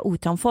själ är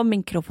utanför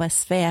min kropp och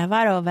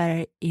svävar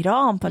över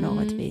Iran på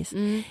något vis.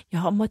 Jag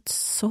har mått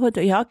så...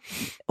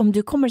 Om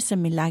du kommer se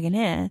min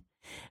lägenhet,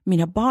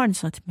 mina barn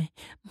sa till mig,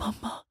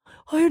 mamma,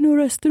 har jag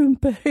några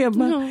strumpor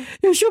hemma?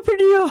 Jag köper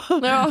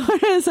det. Ja.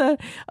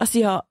 Alltså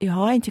jag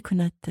har inte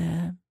kunnat...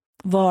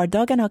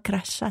 vardagen har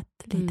kraschat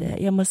lite.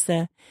 Jag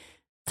måste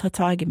ta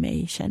tag i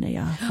mig, känner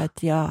jag, för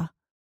att jag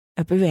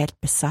blir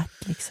helt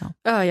besatt liksom.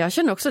 Ja, jag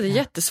känner också att det är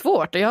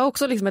jättesvårt, och jag har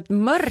också liksom ett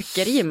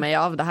mörker i mig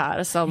av det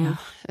här som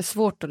är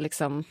svårt att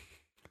liksom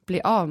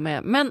bli av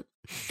med. Men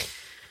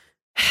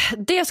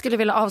det jag skulle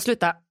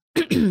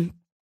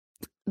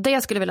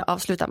vilja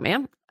avsluta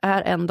med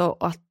är ändå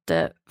att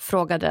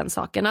fråga den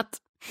saken, att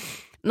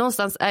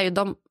någonstans är ju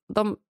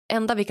de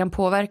enda vi kan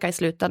påverka i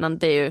slutändan,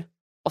 det är ju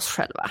oss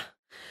själva.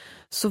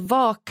 Så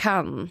vad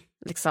kan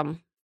liksom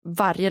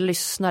varje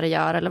lyssnare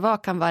göra, eller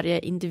vad kan varje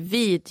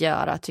individ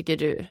göra, tycker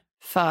du,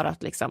 för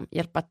att liksom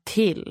hjälpa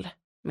till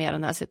med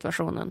den här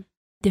situationen?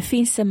 Det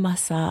finns en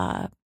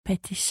massa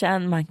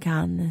petition man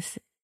kan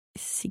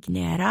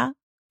signera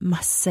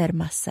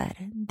massor.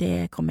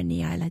 Det kommer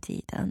nya hela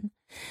tiden.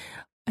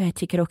 Och jag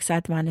tycker också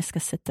att man ska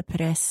sätta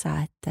press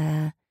att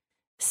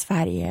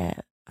Sverige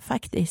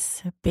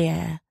faktiskt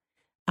ber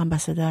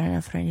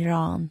ambassadörerna från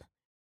Iran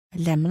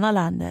lämna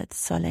landet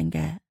så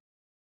länge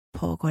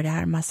pågår det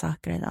här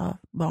massakret av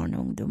barn,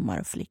 ungdomar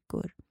och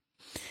flickor.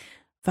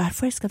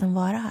 Varför ska de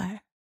vara här?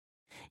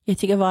 Jag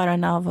tycker var och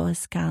en av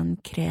oss kan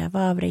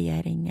kräva av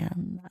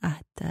regeringen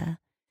att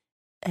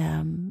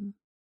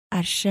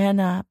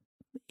erkänna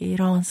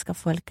iranska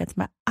folket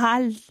med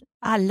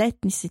alla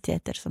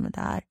etniciteter som är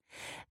där,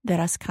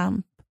 deras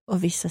kamp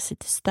och visa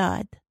sitt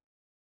stöd.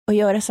 Och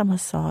göra samma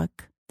sak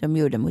de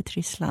gjorde mot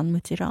Ryssland,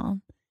 mot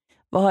Iran.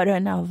 Var och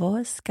en av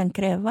oss kan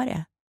kräva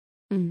det.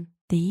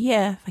 Det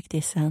är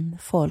faktiskt en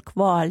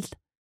folkvald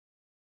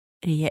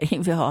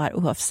regering vi har,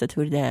 oavsett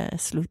hur det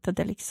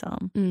slutade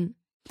liksom.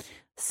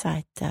 Så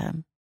att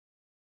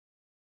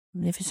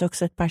det finns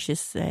också ett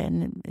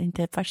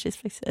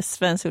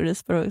svenskt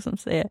ordspråk som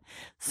säger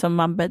som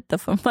man bäddar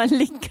får man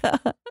ligga.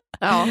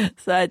 Ja.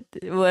 Så att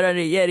vår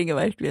regering är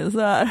verkligen så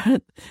här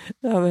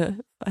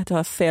att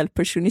ha fel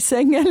person i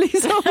sängen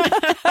liksom.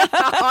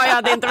 Ja, jag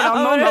hade inte velat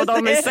ha någon av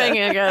dem i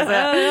sängen, kan jag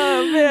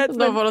säga.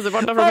 De får oss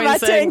borta från min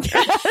säng.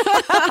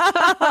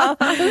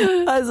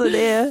 Alltså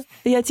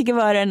jag tycker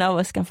var en av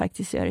oss kan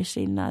faktiskt göra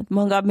skillnad.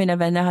 Många av mina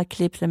vänner har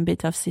klippt en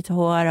bit av sitt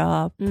hår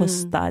och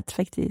postat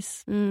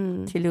faktiskt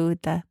till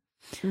Ude.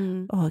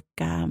 Och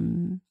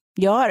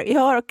jag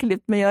har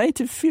klippt, men jag har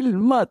inte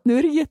filmat. Nu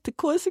är det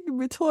jättekonstigt med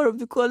mitt hår om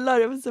du kollar.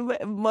 Jag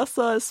har en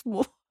massa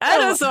små.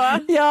 Är det så?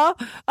 Ja,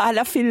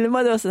 alla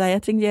filmade och sådär.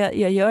 Jag tänkte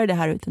jag gör det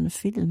här utan att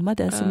filma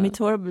det. Så mitt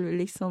hår blir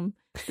liksom,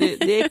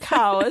 det är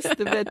kaos.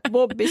 Du vet,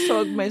 Bobby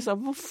såg mig så,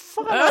 vad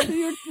fan har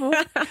du gjort?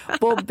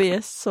 Bobby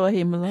är så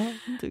himla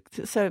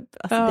duktig. Så,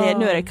 alltså,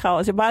 nu är det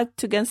kaos. Jag bara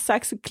tog en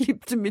sax och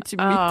klippte mig till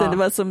mitten. Det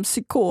var som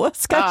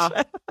psykos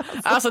kanske.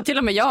 Alltså till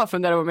och med jag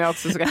funderar om jag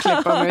också ska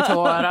klippa mitt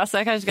hår. Alltså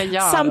jag kanske ska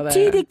göra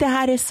samtidigt det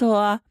här är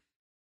så,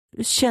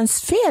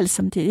 känns fel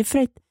samtidigt. För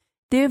att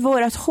det är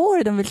vårat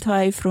hår de vill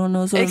ta ifrån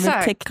oss och de vill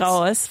täcka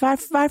oss.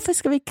 Varför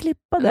ska vi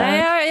klippa det?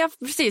 Nej,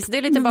 precis. Det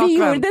är lite bakvänt. Vi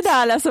gjorde det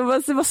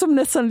alltså, det var som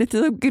nästan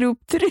lite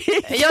grupptryck.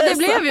 Ja, det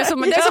blev ju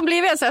som, det som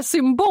blev en sån här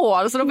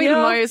symbol. Så då vill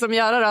man ju som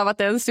göra det av att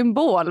det är en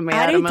symbol mer.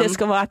 Här inte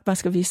ska vara att man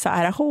ska visa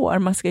ära hår.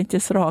 Man ska inte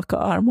raka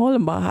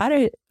armhålen. Bara, här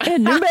är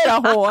ännu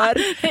mer hår.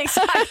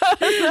 Exakt.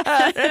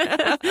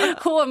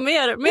 Hår,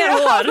 mer hår. Mer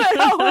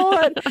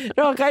hår.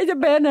 Raka inte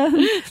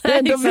benen. Det är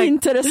ändå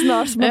vinter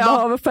snart som man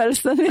behöver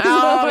pälsen.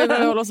 Ja, vi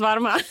behöver hålla oss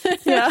varma.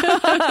 Ja.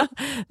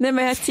 Nej,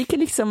 men jag tycker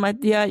liksom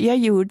att jag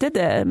gjorde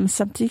det, men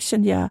samtidigt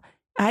kände jag,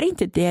 är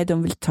inte det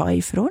de vill ta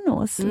ifrån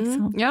oss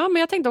liksom. Ja, men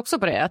jag tänkte också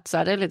på det, att så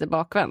här, det är lite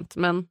bakvänt,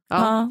 men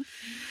ja.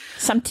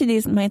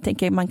 Samtidigt som jag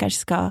tänker man kanske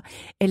ska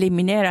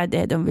eliminera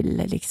det de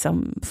vill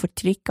liksom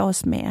förtrycka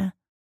oss med.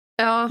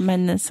 Ja.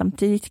 Men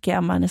samtidigt tycker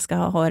jag man ska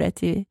ha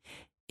håret i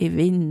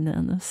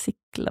vinden och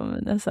cykla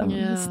med det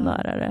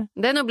snarare.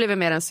 Det har nog blivit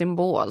mer en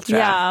symbol, tror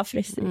jag. Ja,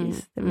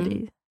 precis. Det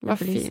blir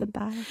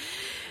sådär.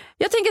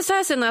 Jag tänker så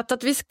här, Zinat,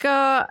 att vi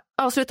ska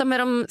avsluta med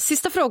de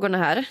sista frågorna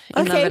här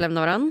innan vi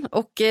lämnar varandra.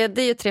 Och det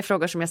är ju 3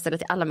 frågor som jag ställer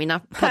till alla mina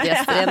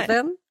poddgäster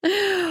egentligen.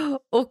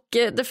 Och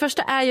det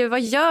första är ju,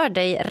 vad gör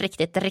dig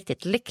riktigt,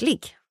 riktigt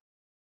lycklig?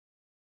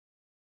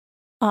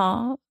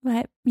 Ja,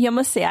 jag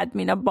måste säga att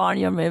mina barn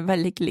gör mig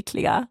väldigt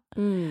lyckliga.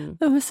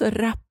 De är så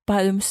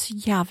rappa, de är så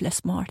jävla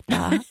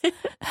smarta.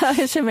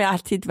 Jag känner mig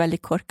alltid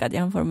väldigt korkad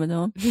jämfört med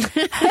dem.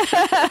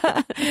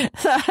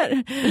 Så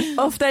här,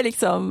 ofta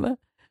liksom,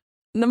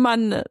 när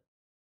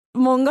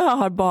många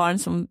har barn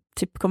som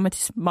typ kommer till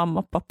mamma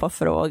och pappa och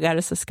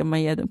frågar, så ska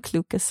man ge dem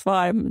kloka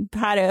svar. Men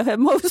här är jag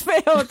hemma hos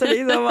mig och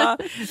liksom bara,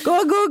 gå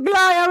och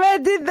googla, jag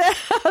vet inte.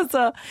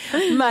 Alltså,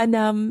 men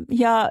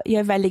jag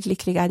är väldigt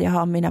lycklig att jag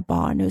har mina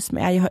barn hos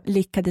mig. Jag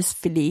lyckades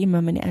fly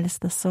med min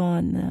äldsta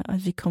son,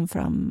 att vi kom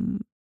fram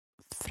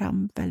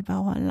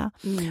välbehållna.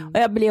 Och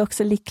jag blir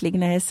också lycklig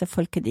när jag ser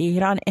folket i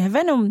Iran,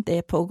 även om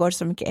det pågår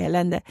så mycket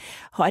elände,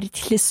 har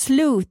till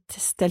slut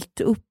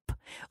ställt upp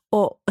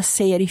och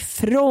säger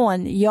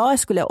ifrån. Jag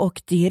skulle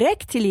åka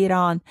direkt till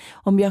Iran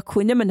om jag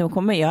kunde, men de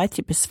kommer, jag är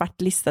typ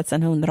svartlistad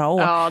sedan 100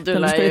 år. Ja,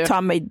 de skulle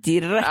ta mig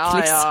direkt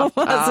liksom.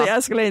 Alltså,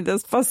 jag skulle inte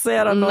ens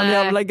passera någon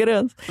jävla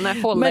gräns.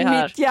 Men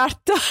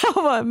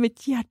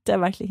mitt hjärta är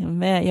verkligen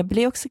med. Jag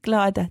blir också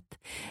glad att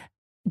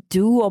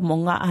du och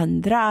många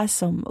andra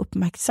som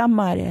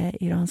uppmärksammar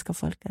iranska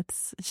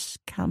folkets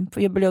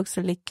kamp. Jag blir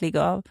också lycklig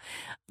av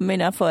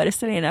mina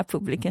föreställningar när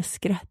publiken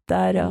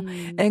skrattar. Och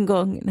en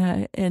gång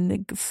när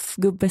en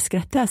gubbe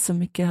skrattade så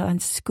mycket han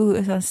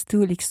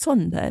stod liksom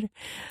sönder.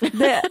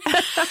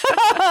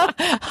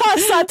 Han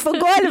satt på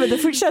golvet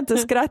och fortsatte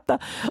skratta.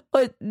 Och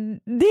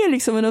det är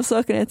liksom en av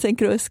sakerna jag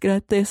tänker att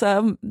skratta. Jag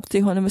sa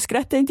till honom,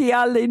 skratta inte i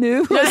aldrig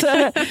nu.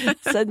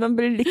 Så att man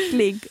blir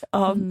lycklig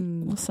av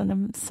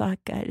sådana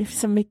saker. Det är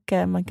så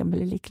mycket man kan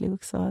bli lycklig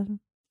också.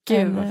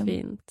 Gud vad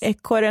fint.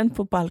 Ekorren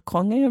på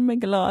balkongen gör mig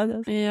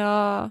glad.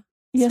 Ja,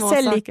 jag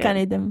ser lyckan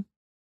i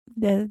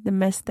det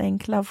mest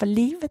enkla. För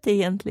livet är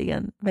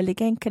egentligen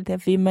väldigt enkelt. Det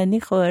är vi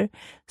människor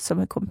som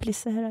är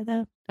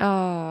komplicerade.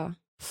 Ja,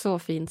 Så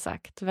fint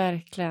sagt,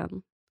 verkligen.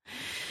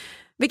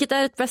 Vilket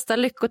är ett bästa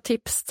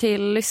lyckotips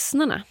till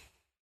lyssnarna?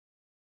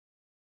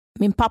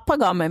 Min pappa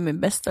gav mig min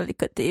bästa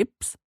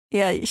lyckotips.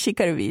 Jag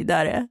skickade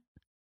vidare.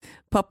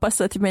 Pappa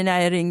sa till mig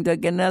när jag ringde och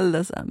gnällde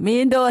och sa,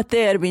 min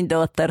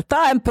dotter,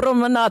 ta en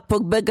promenad på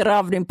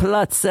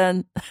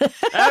begravningsplatsen.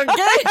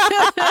 Okej.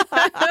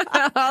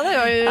 Ja, det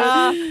var ju...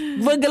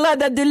 Var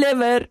glad att du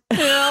lever.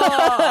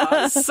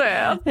 Ja,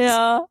 söt.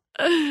 Ja.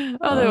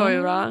 Ja, det var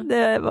ju bra.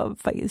 Det var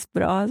faktiskt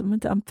bra. Som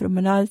att ta en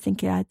promenad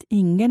tänker jag att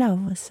ingen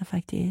av oss är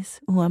faktiskt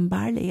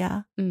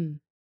oanbärliga.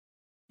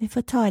 Vi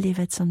får ta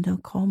livet som det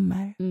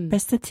kommer.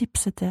 Bästa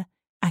tipset är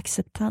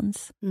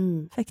acceptans.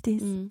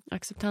 Faktiskt.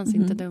 Acceptans är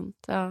inte dumt.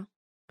 Ja.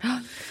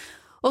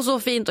 Och så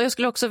fint. Och jag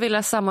skulle också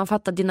vilja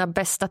sammanfatta dina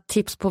bästa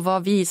tips på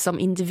vad vi som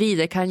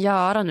individer kan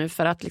göra nu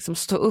för att liksom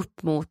stå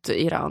upp mot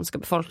iranska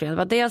befolkningen. Det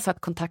var dels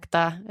att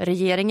kontakta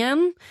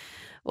regeringen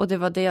och det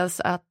var dels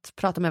att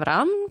prata med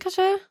varann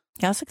kanske.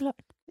 Ja, såklart.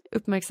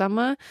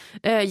 Uppmärksamma.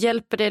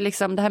 Hjälper det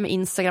liksom det här med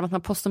Instagram, att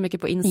man postar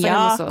mycket på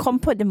Instagram? Ja, och så? Kom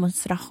på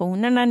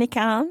demonstrationer när ni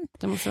kan.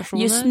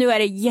 Demonstrationer. Just nu är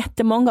det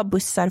jättemånga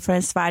bussar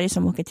från Sverige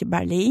som åker till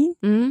Berlin.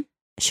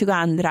 22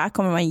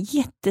 kommer vara en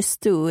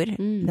jättestor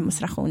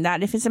demonstration där.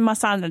 Det finns en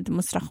massa andra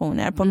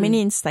demonstrationer. På min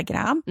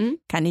Instagram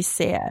kan ni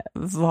se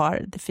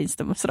var det finns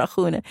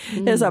demonstrationer.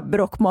 Jag är så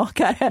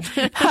bråkmakare.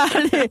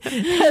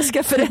 Jag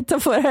ska berätta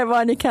för er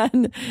vad ni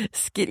kan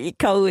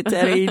skrika ut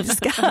er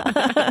ilska.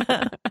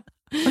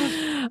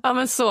 Ja,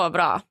 men så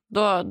bra.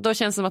 Då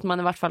känns det som att man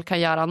i vart fall kan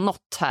göra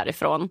något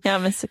härifrån. Ja,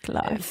 men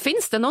såklart.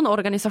 Finns det någon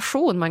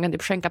organisation man kan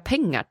typ skänka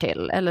pengar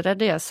till? Eller är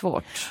det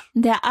svårt?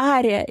 Det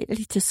är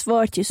lite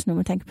svårt just nu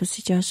med tanke på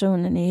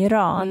situationen i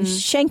Iran.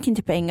 Skänk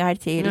inte pengar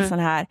till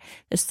sådana här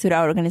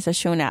stora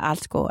organisationer.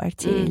 Allt går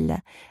till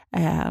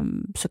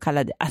så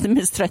kallade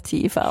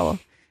administrativa och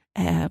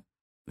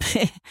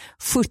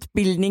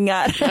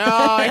fortbildningar.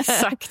 Ja,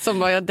 exakt, som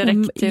var jag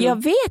direkt till.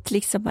 Jag vet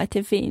liksom att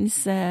det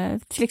finns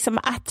till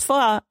exempel att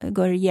få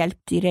går hjälp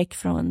direkt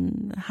från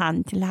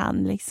hand till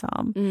hand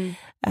liksom.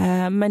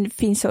 Men det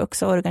finns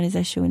också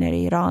organisationer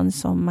i Iran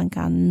som man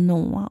kan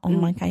nå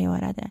om man kan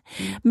göra det.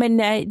 Men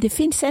det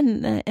finns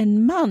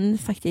en man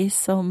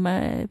faktiskt som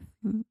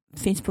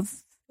finns på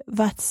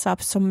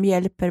WhatsApp som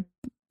hjälper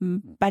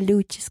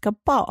baluchiska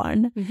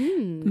barn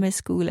med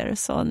skolor och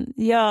sånt.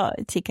 Jag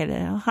tycker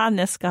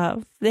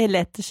det är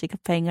lätt att skicka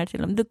pengar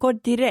till dem. Det går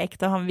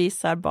direkt och han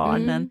visar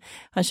barnen.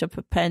 Han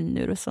köper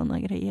pennor och sådana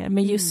grejer.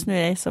 Men just nu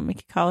är det så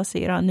mycket kaos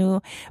i Iran.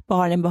 Nu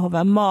barnen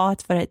behöver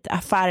mat för att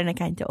affärerna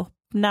kan inte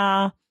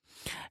öppna.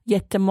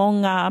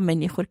 Jättemånga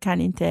människor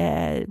kan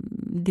inte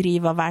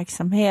driva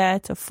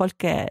verksamhet och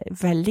folk är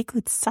väldigt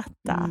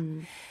utsatta.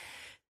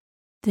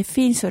 Det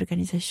finns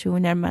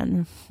organisationer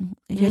men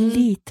jag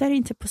litar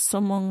inte på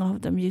så många av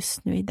dem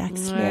just nu i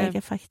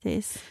dagsläget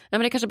faktiskt. Nej, men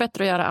det är kanske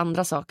bättre att göra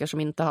andra saker som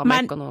inte har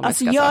med ekonomiska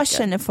alltså saker. Jag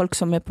känner folk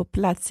som är på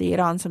plats i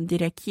Iran som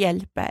direkt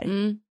hjälper.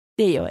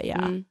 Det gör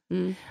jag.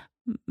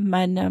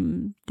 Men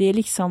det är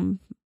liksom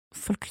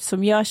folk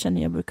som jag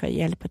känner jag brukar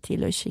hjälpa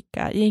till och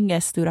skicka.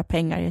 Inga stora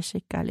pengar jag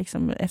skickar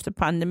liksom efter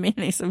pandemin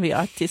liksom vi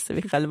artister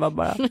vi själva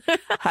bara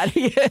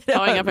jag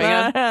har inga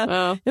pengar.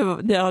 Ja.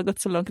 Det har gått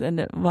så långt att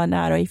det var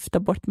nära att gifta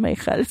bort mig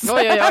själv.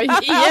 Oj,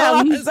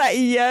 igen. Så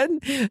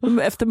igen.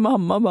 Efter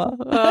mamma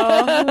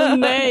bara.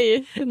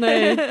 Nej.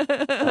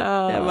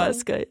 Ja. Jag bara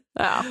skoj.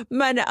 Ja.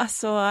 Men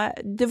alltså,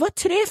 det var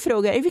 3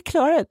 frågor. Är vi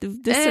klara?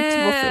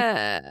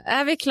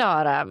 Är vi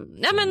klara?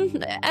 Ja,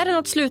 men är det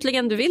något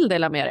slutligen du vill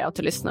dela med dig av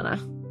till lyssnarna?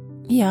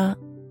 Ja.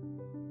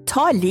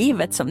 Ta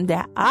livet som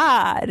det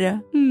är.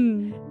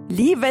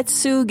 Livet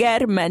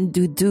suger men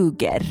du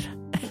duger.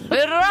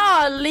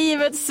 Bra!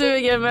 Livet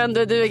suger men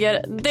du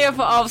duger. Det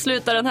får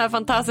avsluta den här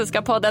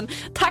fantastiska podden.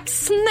 Tack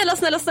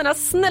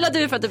snälla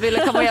du för att du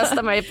ville komma och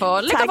gästa mig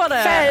på Lycka på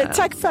det.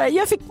 Tack för att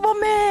jag fick vara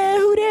med.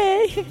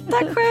 Hurray!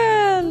 Tack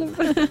själv.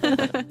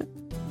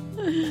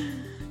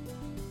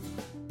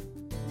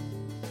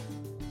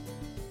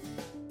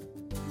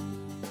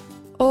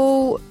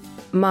 Oh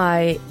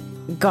my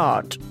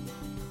god.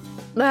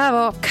 Det här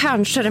var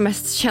kanske det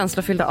mest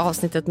känslofyllda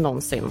avsnittet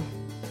någonsin.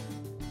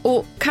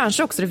 Och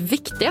kanske också det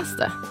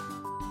viktigaste.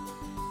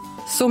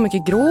 Så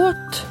mycket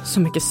gråt, så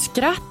mycket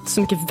skratt,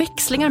 så mycket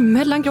växlingar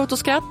mellan gråt och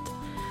skratt.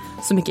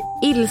 Så mycket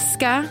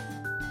ilska,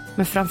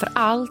 men framför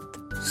allt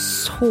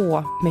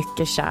så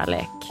mycket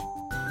kärlek.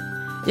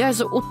 Jag är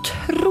så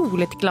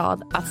otroligt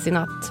glad att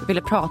Zinat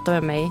ville prata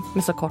med mig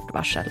med så kort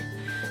varsel.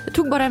 Det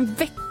tog bara en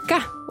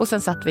vecka och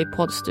sen satt vi i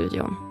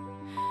poddstudion.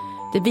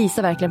 Det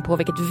visar verkligen på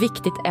vilket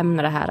viktigt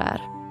ämne det här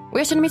är. Och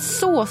jag känner mig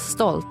så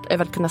stolt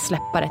över att kunna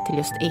släppa det till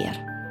just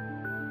er.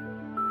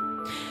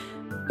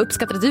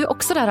 Uppskattade du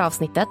också det här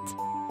avsnittet?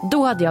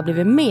 Då hade jag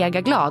blivit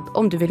mega glad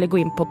om du ville gå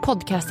in på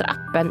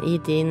podcaster-appen i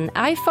din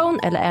iPhone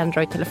eller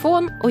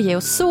Android-telefon och ge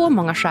oss så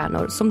många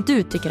stjärnor som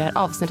du tycker det här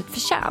avsnittet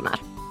förtjänar.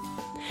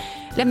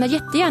 Lämna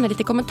jättegärna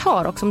lite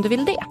kommentar också om du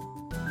vill det.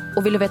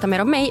 Och vill du veta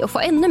mer om mig och få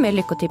ännu mer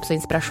lyckotips och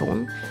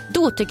inspiration,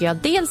 då tycker jag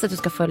dels att du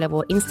ska följa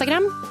vår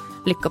Instagram,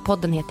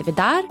 Lyckopodden heter vi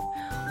där,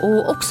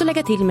 och också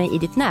lägga till mig i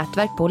ditt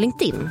nätverk på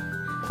LinkedIn.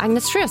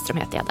 Agnes Sjöström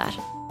heter jag där.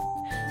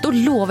 Då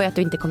lovar jag att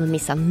du inte kommer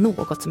missa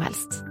något som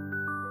helst.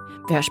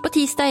 Vi hörs på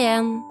tisdag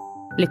igen.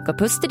 Lycka och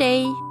puss till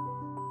dig.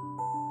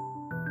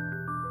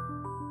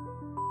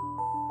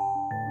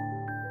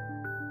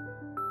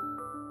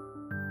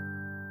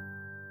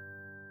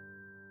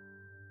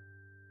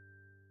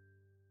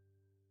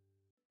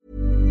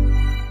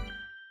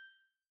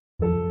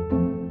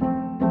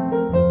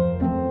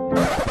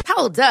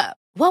 Hold up.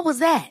 What was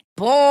that?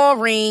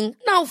 Boring.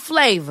 No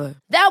flavor.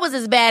 That was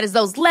as bad as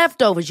those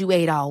leftovers you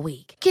ate all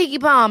week. Keke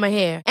Palmer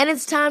here, and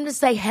it's time to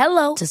say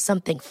hello to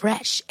something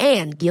fresh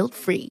and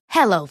guilt-free.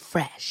 Hello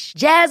Fresh.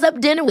 Jazz up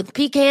dinner with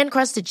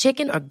pecan-crusted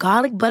chicken or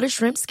garlic butter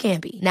shrimp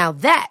scampi. Now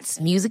that's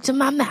music to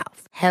my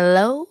mouth.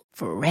 Hello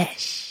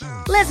Fresh.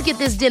 Let's get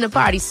this dinner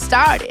party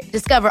started.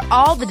 Discover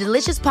all the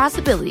delicious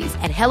possibilities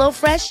at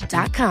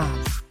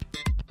hellofresh.com.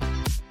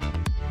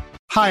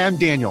 Hi, I'm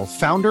Daniel,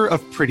 founder of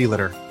Pretty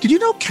Litter. Did you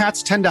know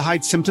cats tend to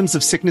hide symptoms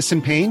of sickness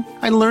and pain?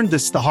 I learned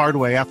this the hard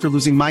way after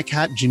losing my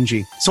cat,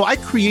 Gingy. So I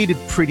created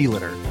Pretty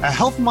Litter, a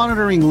health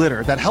monitoring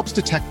litter that helps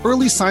detect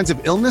early signs of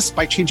illness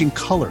by changing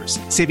colors,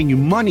 saving you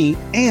money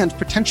and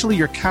potentially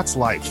your cat's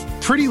life.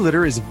 Pretty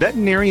Litter is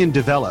veterinarian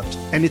developed,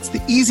 and it's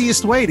the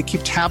easiest way to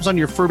keep tabs on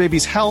your fur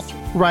baby's health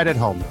right at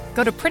home.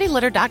 Go to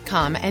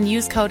prettylitter.com and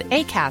use code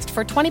ACAST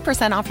for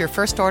 20% off your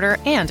first order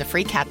and a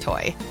free cat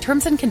toy.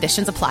 Terms and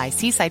conditions apply.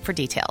 See site for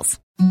details.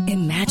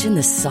 Imagine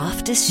the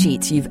softest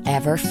sheets you've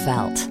ever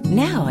felt.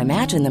 Now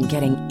imagine them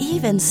getting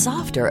even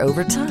softer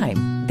over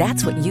time.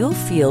 That's what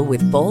you'll feel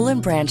with Boll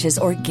 & Branch's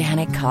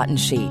organic cotton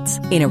sheets.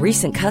 In a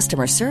recent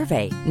customer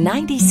survey,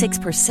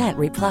 96%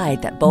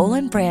 replied that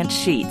Boll & Branch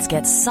sheets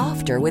get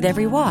softer with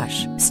every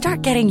wash.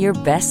 Start getting your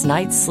best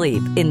night's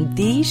sleep in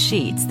these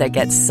sheets that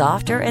get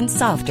softer and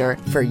softer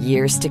for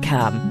years to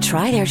come.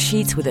 Try their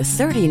sheets with a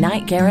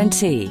 30-night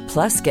guarantee.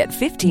 Plus, get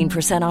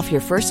 15% off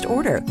your first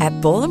order at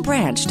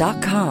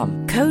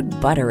bollandbranch.com. Code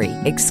BUTTERY.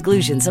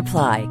 Exclusions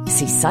apply.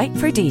 See site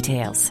for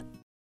details.